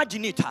to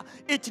imagine it.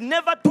 It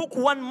never took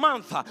 1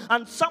 month,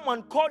 and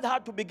someone called her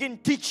to begin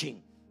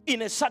teaching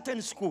in a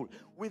certain school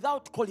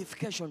without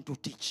qualification to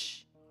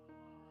teach.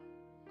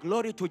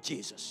 Glory to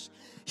Jesus.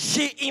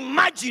 She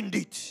imagined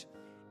it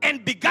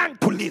and began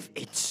to live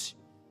it.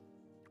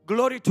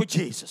 Glory to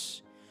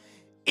Jesus.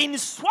 In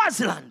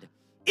Swaziland,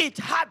 it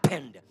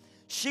happened.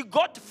 She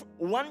got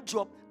one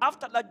job.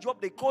 After that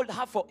job, they called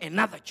her for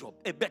another job,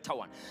 a better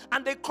one.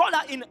 And they called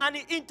her in an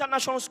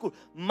international school.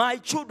 My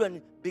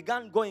children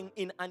began going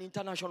in an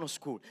international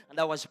school, and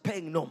I was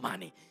paying no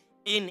money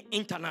in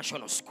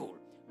international school.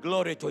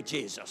 Glory to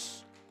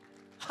Jesus.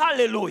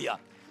 Hallelujah.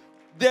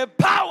 The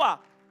power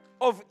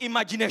of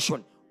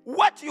imagination.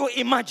 What you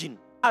imagine,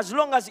 as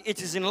long as it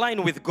is in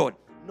line with God,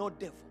 no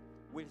devil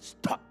will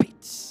stop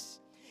it.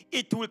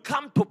 It will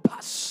come to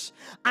pass,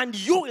 and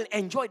you will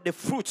enjoy the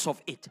fruits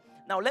of it.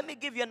 Now, let me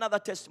give you another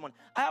testimony.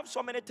 I have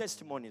so many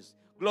testimonies.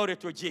 Glory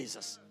to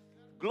Jesus.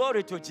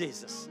 Glory to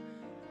Jesus.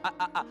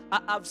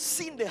 I've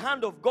seen the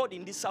hand of God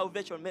in this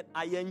salvation. Man,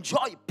 I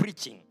enjoy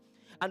preaching.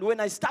 And when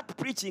I start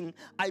preaching,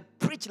 I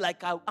preach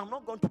like I'm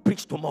not going to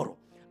preach tomorrow.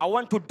 I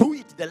want to do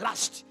it the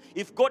last.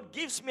 If God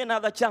gives me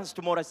another chance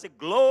tomorrow, I say,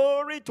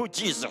 glory to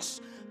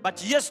Jesus.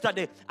 But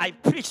yesterday, I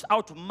preached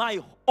out my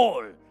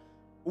all.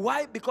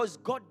 Why? Because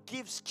God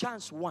gives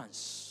chance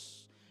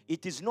once.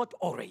 It is not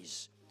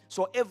always.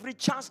 So every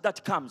chance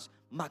that comes,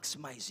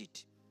 maximize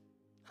it.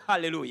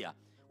 Hallelujah.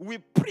 We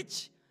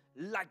preach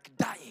like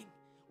dying.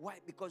 Why?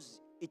 Because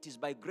it is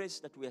by grace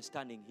that we are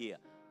standing here.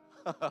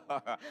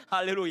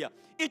 Hallelujah.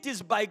 It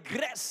is by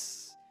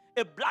grace.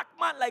 A black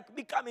man like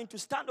me coming to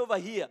stand over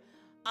here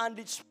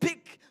and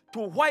speak to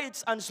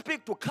whites and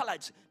speak to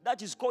coloreds.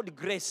 That is called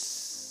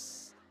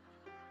grace.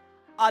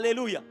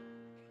 Hallelujah.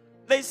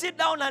 They sit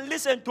down and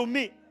listen to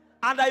me,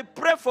 and I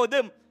pray for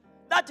them.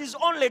 That is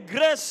only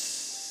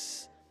grace.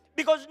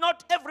 Because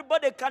not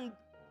everybody can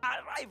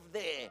arrive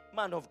there,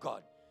 man of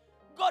God.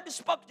 God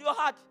spoke to your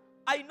heart.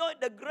 I know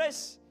the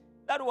grace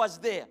that was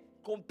there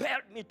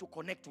compelled me to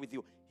connect with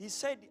you. He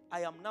said,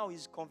 I am now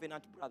his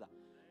covenant brother.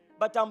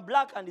 But I'm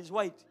black and he's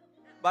white.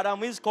 But I'm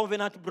his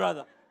covenant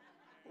brother.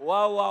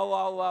 Wow, wow,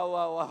 wow, wow,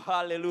 wow, wow.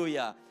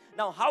 Hallelujah.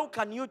 Now, how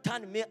can you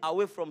turn me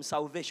away from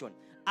salvation?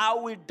 I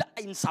will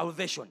die in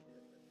salvation.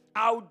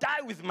 I'll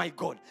die with my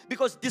God.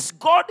 Because this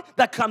God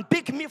that can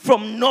pick me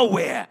from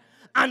nowhere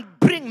and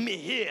bring me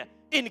here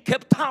in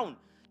Cape Town.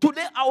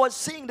 Today I was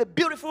seeing the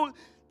beautiful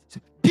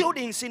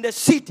buildings in the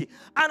city.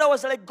 And I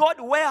was like, God,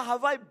 where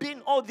have I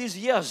been all these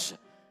years?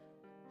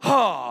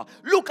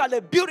 Look at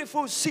the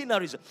beautiful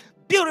sceneries.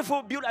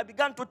 Beautiful, beautiful. I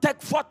began to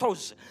take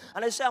photos.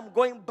 And I said, I'm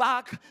going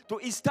back to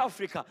East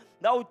Africa.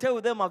 Now I will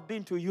tell them I've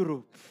been to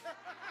Europe.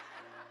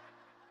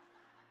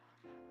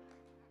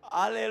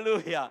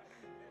 Hallelujah.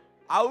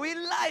 I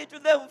will lie to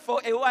them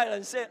for a while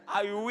and say,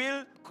 I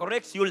will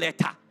correct you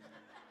later.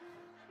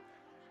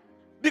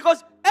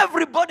 Because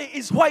everybody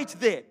is white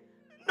there.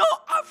 No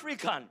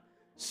African.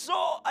 So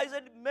I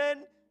said,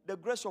 man, the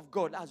grace of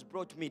God has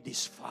brought me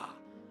this far.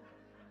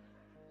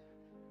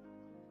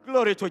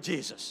 Glory to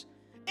Jesus.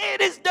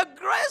 It is the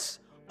grace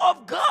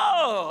of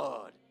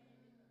God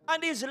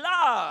and His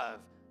love.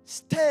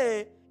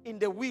 Stay in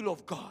the will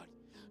of God.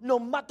 no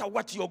matter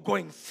what you're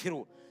going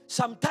through.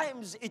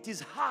 Sometimes it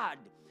is hard.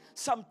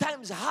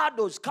 Sometimes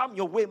hurdles come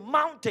your way.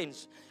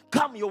 Mountains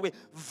come your way.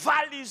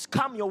 Valleys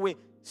come your way.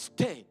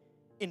 Stay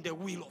in the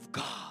will of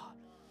God.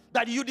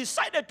 That you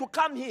decided to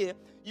come here,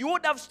 you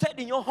would have stayed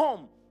in your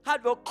home,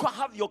 have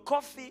your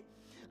coffee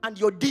and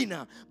your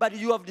dinner. But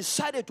you have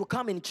decided to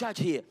come in church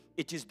here.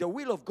 It is the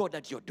will of God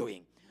that you're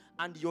doing.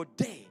 And your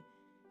day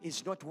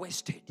is not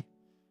wasted.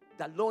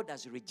 The Lord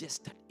has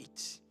registered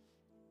it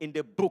in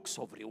the books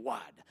of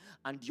reward.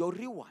 And your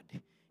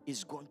reward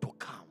is going to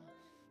come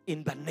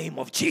in the name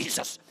of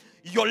Jesus.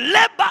 Your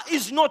labor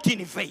is not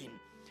in vain.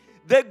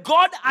 The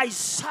God I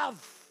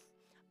serve,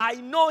 I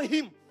know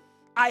him.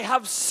 I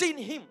have seen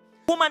him.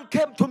 Woman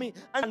came to me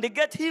and they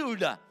get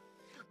healed.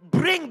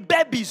 Bring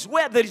babies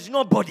where there is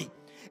nobody.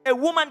 A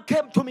woman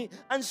came to me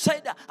and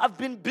said, I've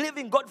been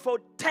believing God for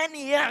 10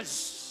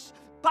 years.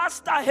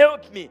 Pastor,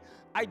 help me.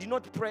 I did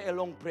not pray a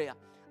long prayer.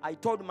 I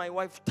told my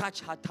wife, touch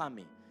her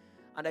tummy.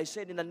 And I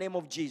said, in the name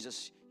of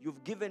Jesus,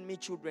 you've given me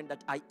children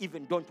that I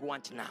even don't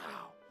want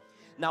now.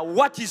 Now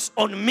what is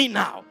on me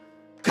now?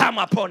 Come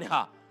upon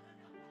her.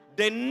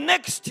 The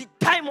next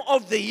time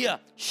of the year,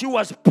 she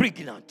was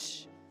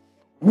pregnant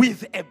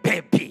with a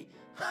baby.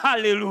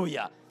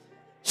 Hallelujah.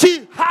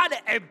 She had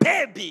a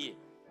baby.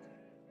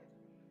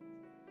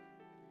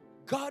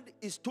 God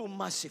is too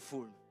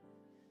merciful.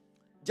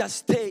 Just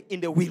stay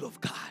in the will of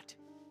God.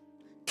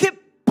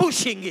 Keep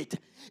pushing it.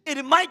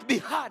 It might be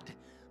hard,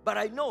 but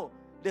I know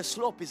the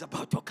slope is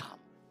about to come.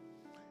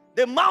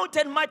 The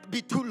mountain might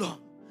be too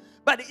long,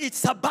 but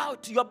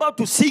you're about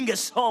to sing a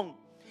song.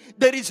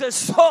 There is a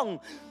song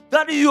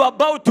that you are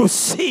about to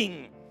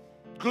sing.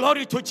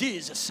 Glory to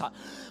Jesus.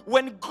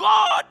 When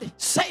God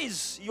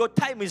says your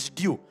time is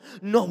due,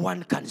 no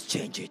one can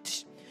change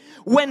it.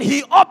 When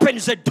he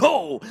opens a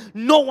door,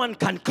 no one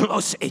can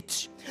close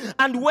it.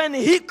 And when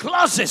he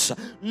closes,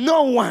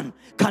 no one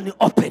can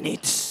open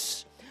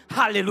it.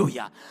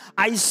 Hallelujah.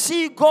 I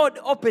see God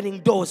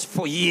opening doors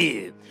for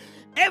you.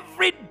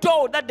 Every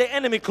door that the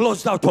enemy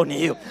closed out on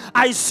you,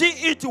 I see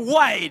it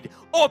wide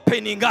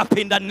opening up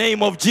in the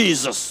name of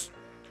Jesus.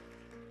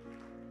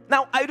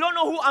 Now, I don't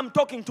know who I'm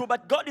talking to,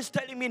 but God is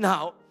telling me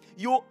now,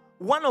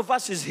 one of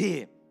us is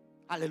here.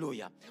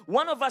 Hallelujah.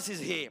 One of us is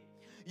here.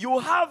 You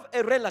have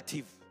a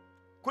relative.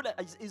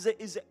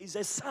 Is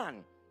a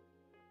son.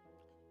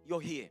 You're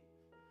here.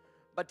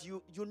 But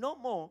you no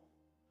more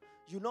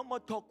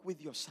talk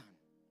with your son.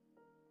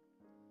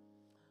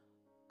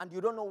 And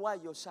you don't know why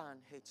your son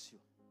hates you.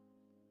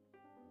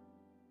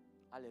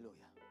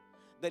 Hallelujah.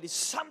 There is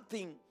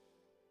something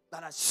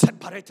that has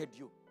separated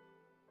you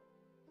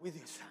with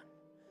your son.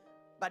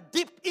 But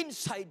deep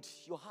inside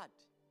your heart,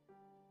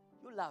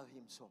 you love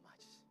him so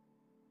much.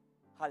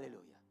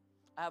 Hallelujah.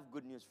 I have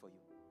good news for you.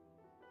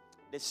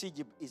 The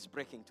siege is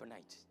breaking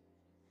tonight.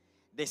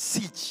 The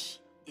siege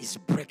is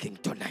breaking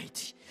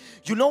tonight.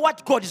 You know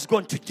what God is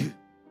going to do?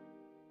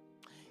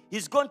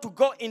 He's going to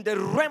go in the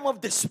realm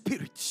of the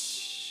spirit,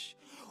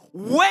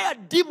 where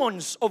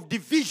demons of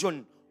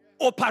division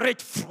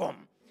operate from.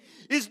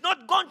 He's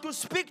not going to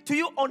speak to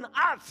you on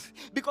earth,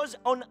 because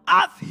on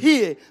earth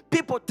here,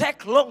 people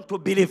take long to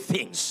believe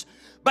things.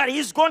 But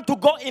he's going to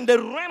go in the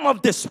realm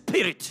of the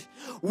spirit,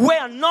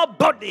 where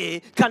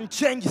nobody can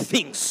change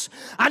things.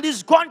 And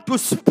he's going to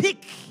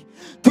speak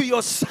to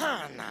your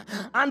son.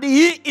 And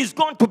he is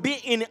going to be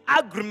in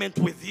agreement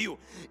with you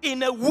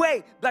in a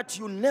way that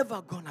you're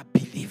never going to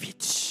believe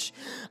it.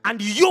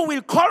 And you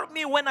will call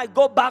me when I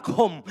go back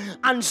home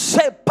and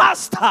say,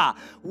 Pastor,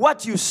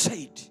 what you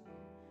said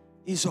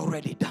is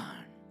already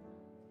done.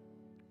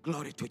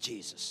 Glory to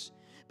Jesus.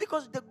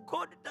 Because the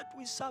God that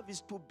we serve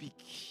is too big.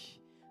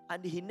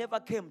 And he never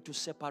came to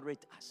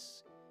separate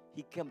us.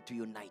 He came to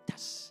unite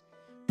us.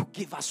 To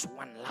give us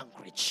one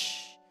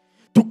language.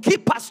 To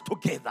keep us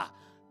together.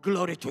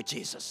 Glory to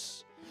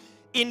Jesus.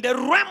 In the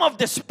realm of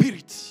the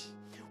spirit,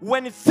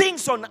 when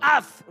things on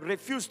earth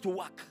refuse to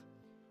work,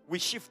 we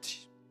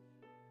shift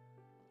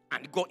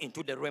and go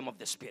into the realm of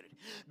the spirit.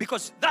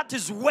 Because that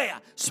is where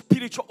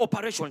spiritual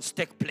operations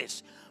take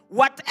place.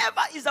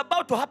 Whatever is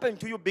about to happen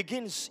to you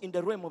begins in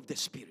the realm of the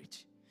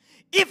spirit.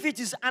 If it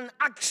is an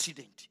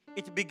accident,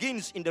 it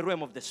begins in the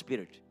realm of the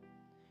spirit.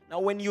 Now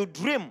when you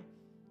dream,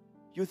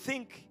 you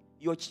think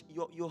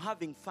you're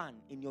having fun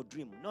in your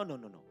dream. No.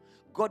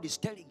 God is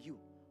telling you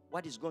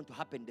what is going to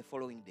happen the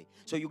following day.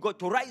 So you got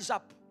to rise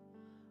up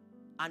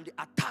and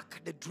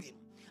attack the dream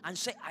and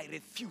say, I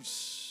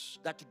refuse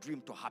that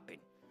dream to happen.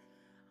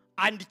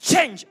 And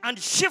change and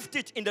shift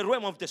it in the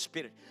realm of the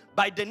spirit.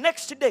 By the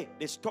next day,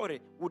 the story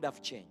would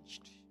have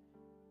changed.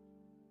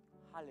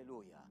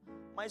 Hallelujah.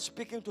 Am I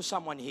speaking to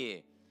someone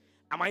here?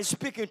 Am I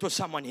speaking to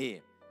someone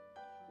here?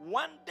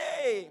 One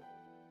day,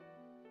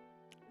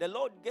 the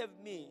Lord gave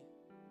me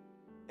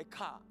a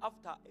car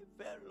after a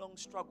very long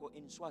struggle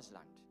in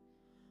Swaziland.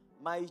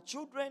 My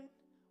children,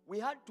 we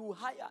had to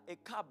hire a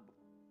cab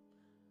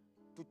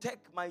to take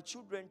my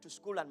children to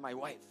school and my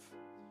wife.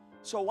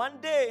 So one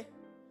day,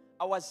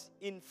 I was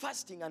in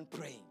fasting and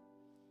praying.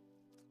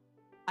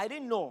 I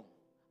didn't know.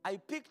 I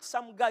picked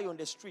some guy on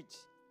the street.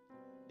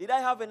 Did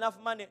I have enough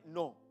money?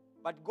 No.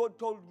 But God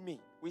told me,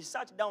 we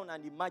sat down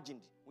and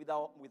imagined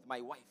with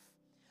my wife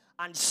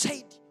and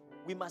said,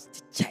 we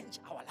must change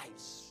our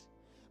lives.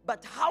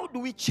 But how do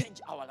we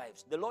change our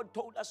lives? The Lord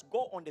told us,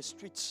 go on the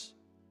streets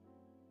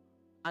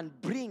and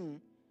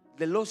bring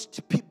the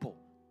lost people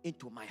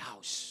into my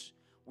house.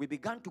 We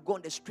began to go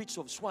on the streets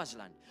of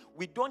Swaziland.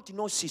 We don't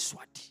know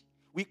Siswati.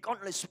 We can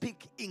only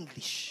speak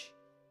English.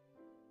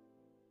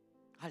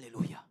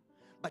 Hallelujah.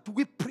 But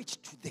we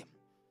preached to them,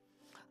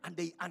 and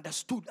they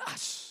understood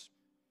us.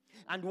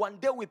 And one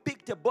day we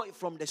picked a boy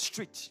from the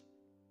street.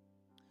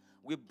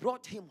 We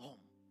brought him home,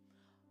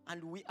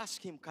 and we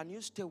asked him, can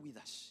you stay with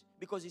us?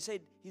 Because he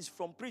said he's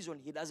from prison.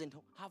 He doesn't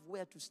have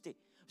where to stay.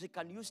 I said,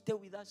 can you stay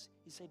with us?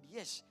 He said,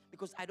 yes,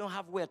 because I don't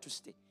have where to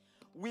stay.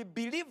 We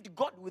believed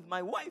God with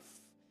my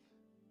wife,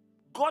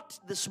 got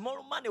the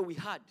small money we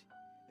had,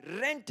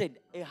 rented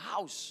a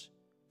house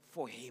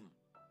for him.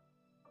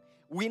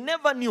 We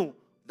never knew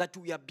that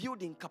we are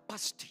building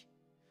capacity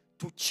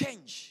to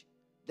change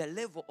the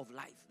level of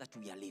life that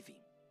we are living.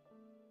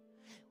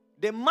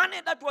 The money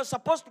that was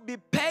supposed to be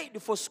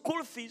paid for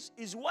school fees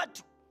is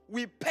what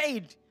we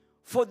paid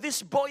for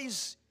this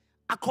boy's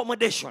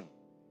accommodation.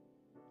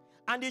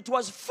 And it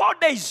was 4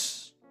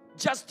 days,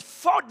 just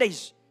 4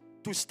 days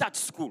to start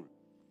school.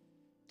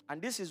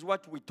 And this is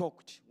what we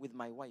talked with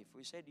my wife.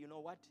 We said, you know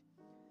what?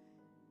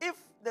 If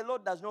the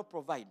Lord does not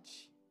provide,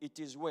 it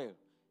is well.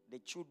 The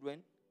children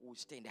will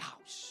stay in the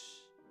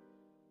house.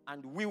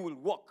 And we will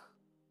walk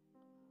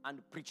and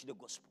preach the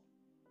gospel.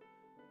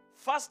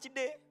 First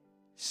day,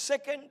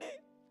 second day,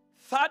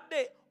 third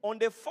day. On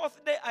the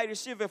fourth day, I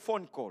received a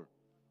phone call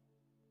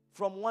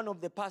from one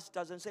of the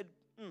pastors and said,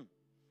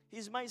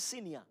 he's my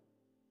senior.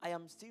 I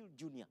am still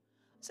junior.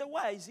 I said,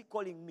 why is he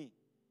calling me?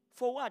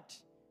 For what?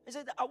 He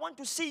said, I want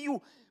to see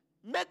you.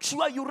 Make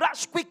sure you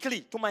rush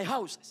quickly to my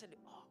house. I said,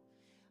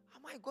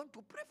 am I going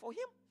to pray for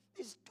him?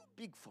 It's too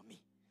big for me.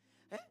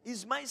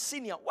 He's my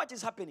senior. What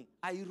is happening?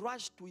 I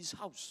rushed to his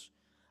house,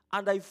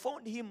 and I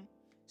found him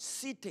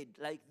seated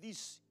like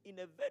this in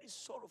a very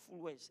sorrowful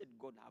way. I said,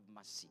 God have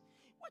mercy.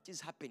 What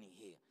is happening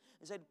here?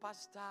 He said,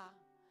 Pastor,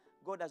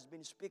 God has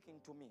been speaking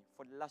to me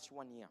for the last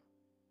 1 year.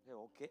 I said,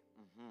 okay.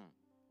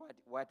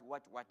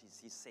 What is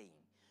he saying?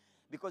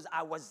 Because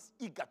I was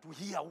eager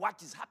to hear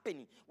what is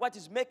happening. What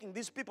is making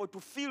these people to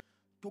feel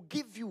to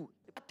give you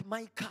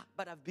my car,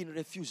 but I've been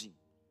refusing.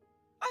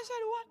 I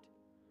said, what?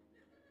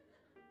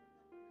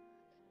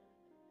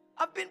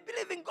 I've been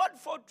believing God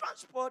for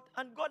transport,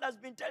 and God has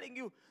been telling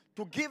you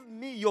to give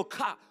me your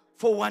car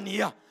for 1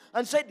 year.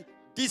 And said,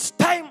 this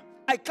time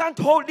I can't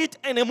hold it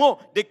anymore.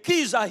 The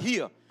keys are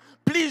here.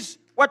 Please,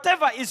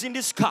 whatever is in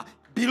this car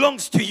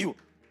belongs to you.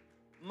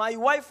 My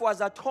wife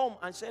was at home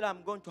and said,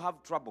 I'm going to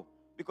have trouble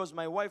because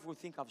my wife will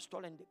think I've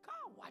stolen the car.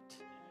 What?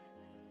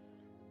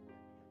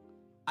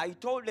 I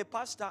told the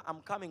pastor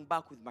I'm coming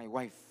back with my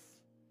wife.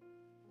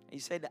 He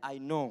said, I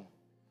know.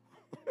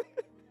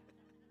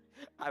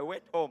 I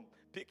went home,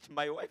 picked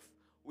my wife.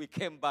 We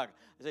came back.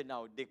 I said,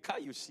 now the car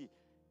you see,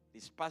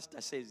 this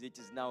pastor says it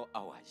is now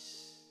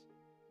ours.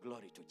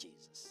 Glory to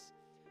Jesus.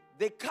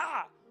 The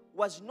car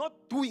was not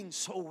doing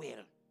so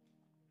well,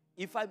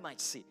 if I might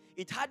say.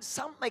 It had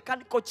some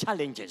mechanical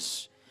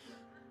challenges.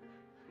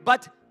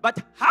 But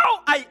how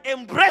I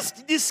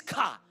embraced this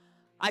car,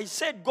 I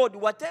said, God,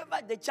 whatever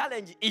the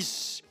challenge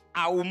is,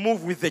 I will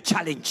move with the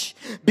challenge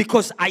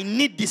because I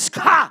need this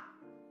car.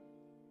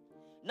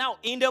 Now,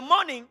 in the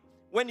morning,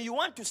 when you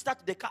want to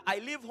start the car, I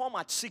leave home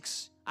at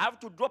 6. I have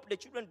to drop the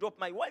children, drop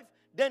my wife,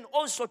 then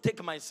also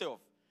take myself.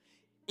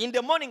 In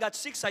the morning at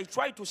 6, I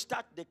try to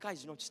start. The car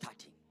is not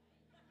starting.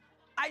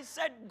 I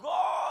said,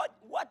 God,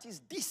 what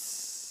is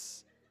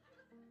this?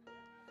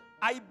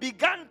 I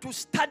began to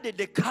study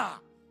the car.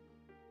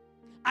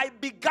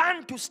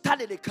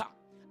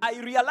 I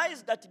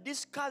realized that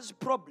this car's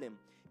problem,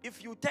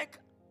 if you take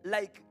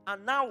like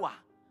an hour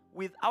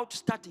without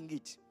starting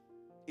it,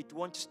 it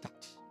won't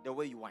start the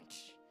way you want.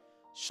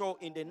 So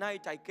in the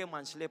night, I came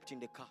and slept in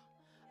the car.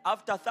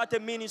 After 30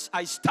 minutes,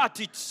 I start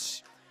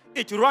it.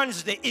 It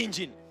runs the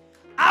engine.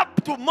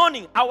 Up to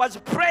morning, I was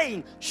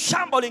praying,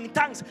 shambling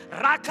tongues.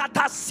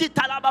 Rakata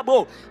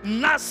sitalababo,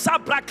 nasa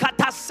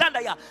brakata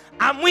sandaya.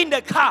 I'm in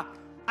the car.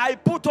 I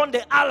put on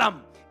the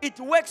alarm. It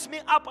wakes me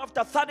up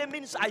after 30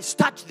 minutes. I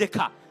start the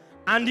car.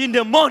 And in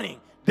the morning,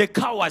 the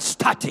car was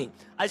starting.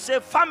 I say,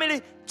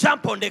 family,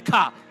 jump on the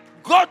car.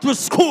 Go to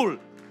school.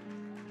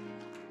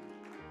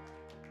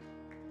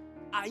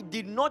 I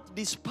did not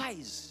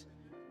despise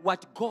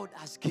what God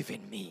has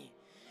given me.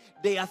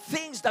 There are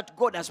things that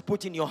God has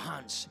put in your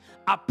hands.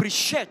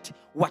 Appreciate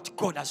what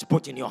God has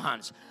put in your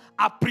hands.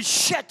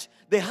 Appreciate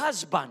the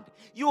husband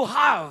you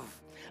have.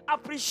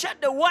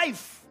 Appreciate the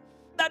wife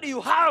that you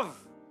have.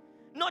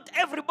 Not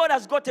everybody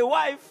has got a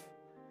wife.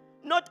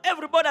 Not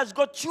everybody has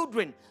got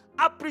children.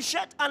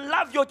 Appreciate and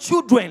love your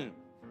children.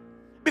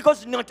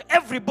 Because not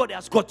everybody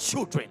has got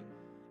children.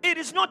 It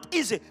is not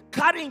easy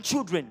carrying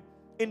children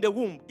in the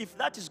womb, if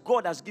that is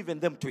God has given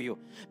them to you.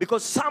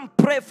 Because some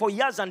pray for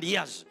years and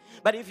years.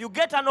 But if you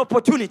get an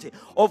opportunity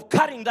of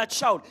carrying that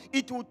child,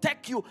 it will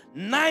take you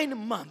 9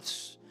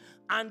 months.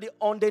 And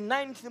on the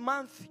 9th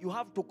month, you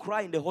have to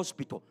cry in the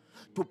hospital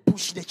to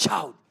push the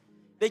child.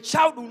 The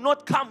child will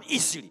not come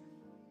easily.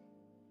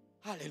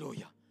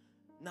 Hallelujah.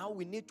 Now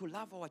we need to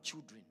love our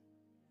children.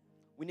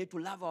 We need to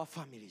love our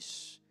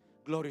families.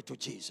 Glory to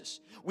Jesus.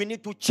 We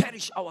need to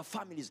cherish our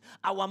families,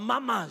 our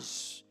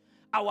mamas,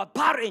 our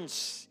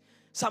parents.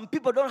 Some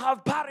people don't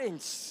have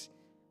parents.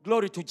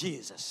 Glory to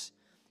Jesus.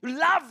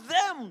 Love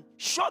them.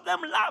 Show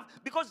them love,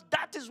 because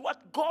that is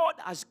what God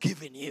has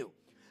given you.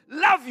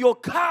 Love your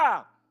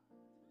car.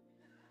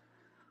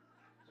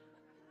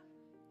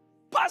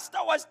 Pastor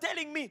was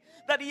telling me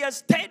that he has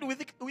stayed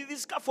with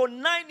this car for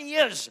 9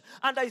 years,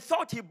 and I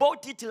thought he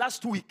bought it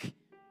last week.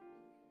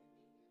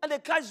 And the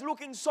car is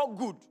looking so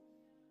good.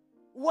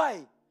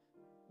 Why?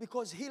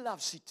 Because he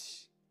loves it.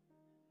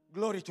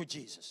 Glory to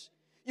Jesus.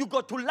 You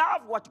got to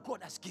love what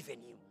God has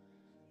given you.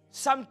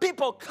 Some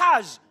people,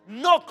 cars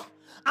knock,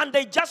 and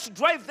they just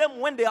drive them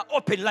when they are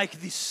open like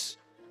this.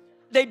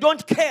 They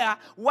don't care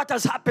what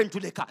has happened to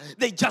the car.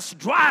 They just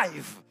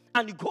drive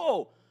and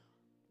go.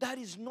 That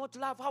is not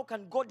love. How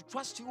can God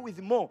trust you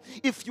with more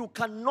if you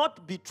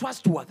cannot be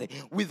trustworthy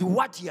with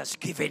what He has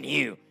given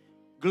you?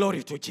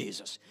 Glory to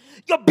Jesus.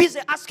 You're busy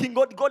asking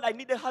God, God, I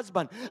need a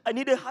husband. I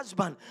need a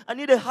husband. I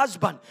need a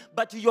husband.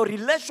 But your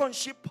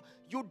relationship,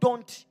 you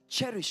don't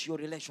cherish your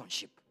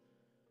relationship.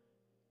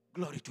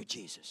 Glory to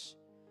Jesus.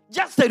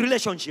 Just a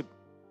relationship.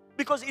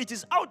 Because it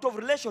is out of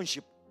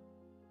relationship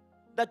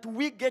that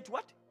we get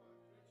what?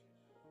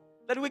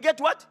 That we get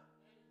what?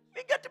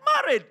 We get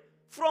married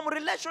from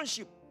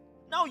relationship.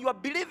 Now you are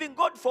believing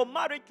God for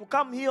marriage to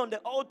come here on the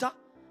altar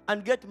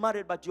and get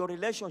married, but your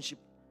relationship,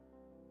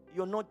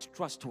 you're not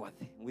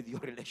trustworthy with your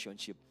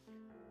relationship.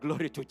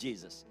 Glory to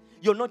Jesus.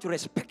 You're not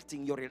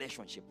respecting your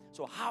relationship.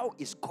 So how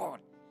is God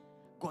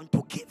going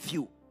to give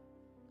you,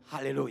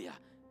 hallelujah,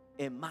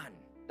 a man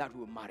that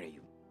will marry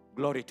you?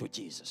 Glory to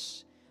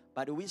Jesus.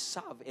 But we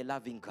serve a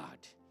loving God.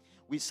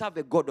 We serve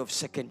a God of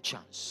second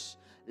chance.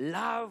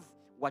 Love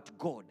what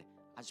God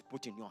has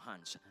put in your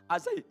hands.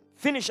 As I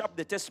finish up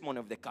the testimony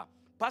of the car,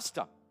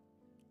 Pastor,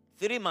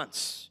 3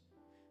 months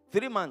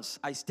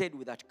I stayed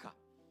with that car.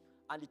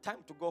 And the time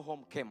to go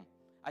home came.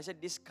 I said,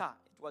 this car,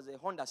 it was a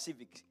Honda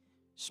Civic,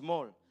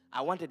 small.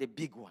 I wanted a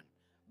big one.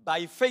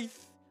 By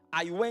faith,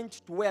 I went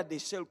to where they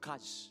sell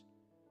cars.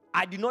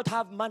 I did not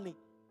have money.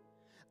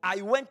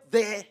 I went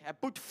there, I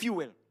put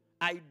fuel.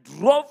 I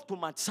drove to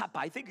Matsapa.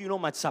 I think you know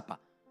Matsapa.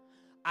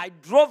 I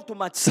drove to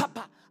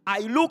Matsapa.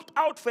 I looked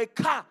out for a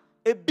car,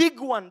 a big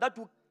one that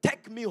would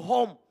take me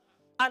home.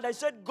 And I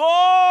said,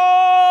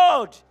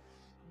 God,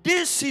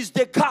 this is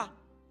the car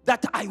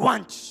that I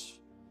want.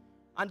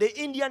 And the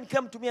Indian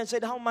came to me and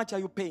said, how much are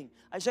you paying?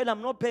 I said,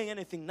 I'm not paying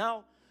anything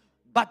now,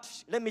 but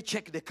let me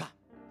check the car.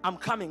 I'm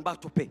coming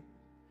back to pay.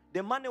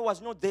 The money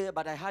was not there,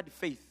 but I had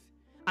faith.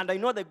 And I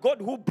know that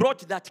God who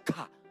brought that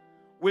car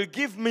will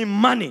give me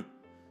money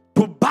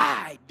to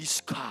buy this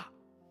car.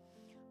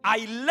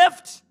 I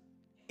left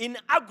in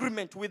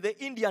agreement with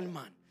the Indian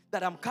man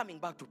that I'm coming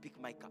back to pick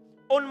my car.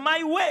 On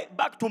my way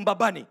back to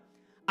Mbabane,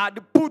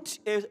 I'd put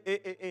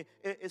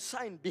a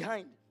sign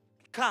behind,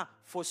 car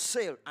for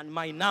sale, and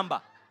my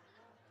number.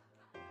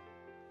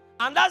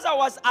 And as I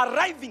was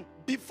arriving,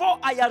 before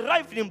I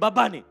arrived in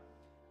Mbabane,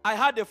 I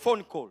had a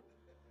phone call.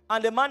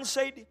 And the man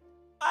said,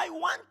 I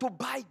want to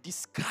buy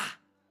this car.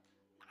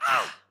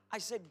 I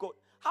said, God,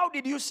 how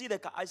did you see the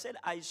car? I said,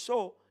 I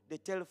saw the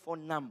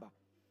telephone number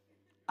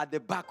at the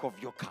back of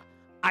your car.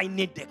 I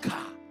need the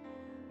car.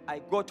 I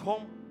got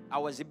home. I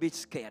was a bit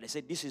scared. I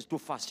said, this is too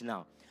fast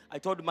now. I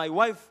told my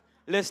wife,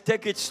 let's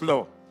take it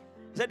slow.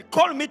 He said,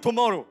 call me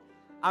tomorrow.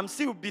 I'm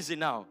still busy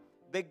now.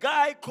 The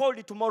guy called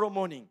me tomorrow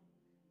morning.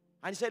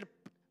 And he said,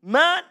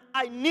 man,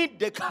 I need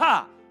the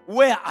car.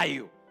 Where are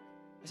you?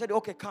 I said,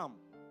 okay, come.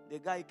 The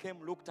guy came,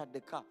 looked at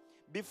the car.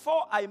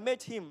 Before I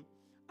met him,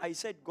 I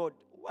said, God,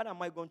 what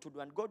am I going to do?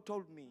 And God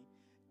told me,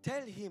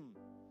 tell him,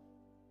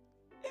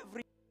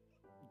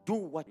 do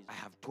what I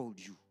have told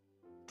you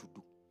to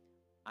do.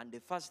 And the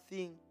first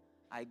thing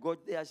I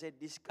got there, I said,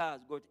 this car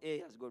has got A,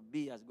 has got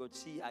B, has got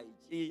C, I,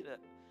 G.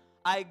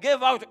 I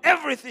gave out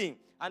everything.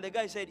 And the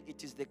guy said,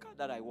 it is the car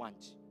that I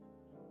want.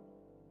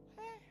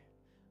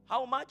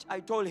 How much?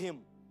 I told him.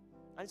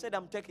 I said,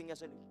 I'm taking it. I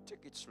said,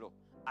 take it slow.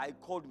 I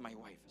called my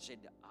wife. I said,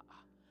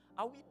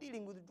 are we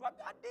dealing with drug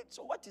addicts?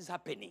 So what is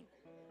happening?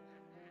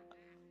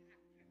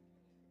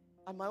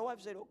 And my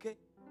wife said, okay.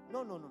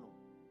 No,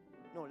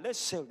 let's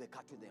sell the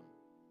car to them.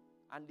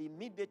 And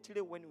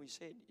immediately when we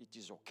said it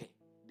is okay,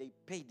 they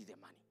paid the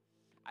money.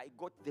 I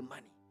got the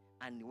money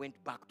and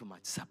went back to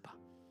Matsapa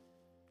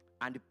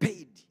and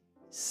paid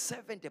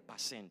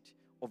 70%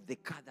 of the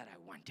car that I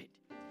wanted.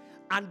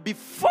 And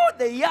before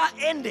the year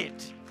ended,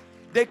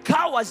 the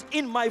car was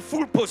in my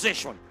full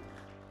possession.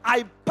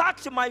 I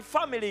packed my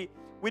family.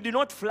 We did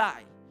not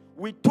fly.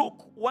 We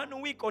took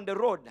 1 week on the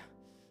road.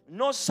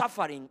 No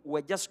suffering.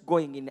 We're just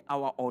going in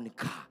our own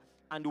car.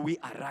 And we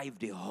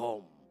arrived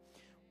home.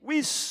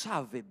 We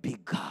serve a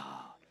big God.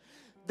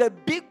 The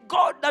big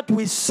God that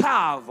we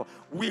serve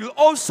will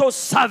also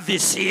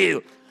service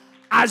you.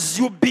 As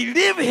you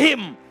believe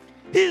Him,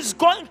 He's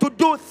going to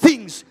do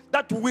things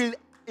that will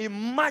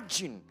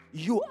imagine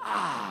you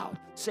out.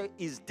 Say,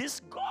 is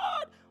this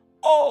God?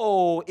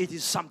 Oh, it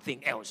is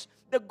something else.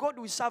 The God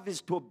we serve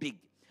is too big.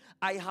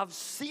 I have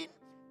seen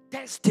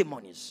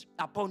testimonies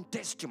upon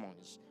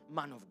testimonies,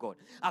 man of God.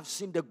 I've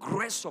seen the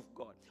grace of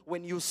God.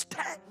 When you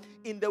stand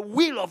in the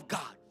will of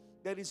God,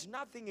 there is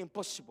nothing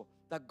impossible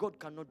that God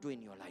cannot do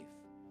in your life.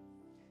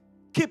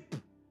 Keep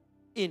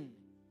in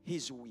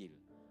His will,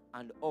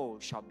 and all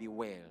shall be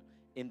well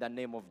in the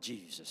name of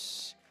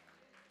Jesus.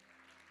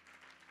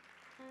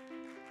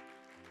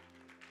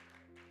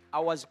 I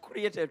was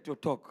created to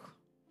talk,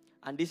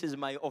 and this is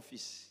my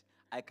office.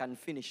 I can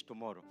finish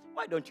tomorrow.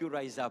 Why don't you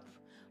rise up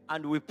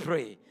and we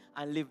pray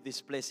and leave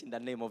this place in the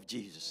name of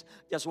Jesus?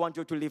 Just want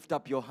you to lift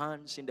up your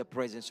hands in the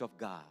presence of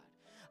God.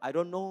 I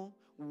don't know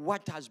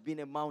what has been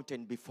a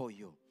mountain before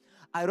you.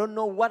 I don't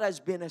know what has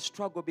been a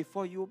struggle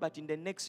before you, but in the next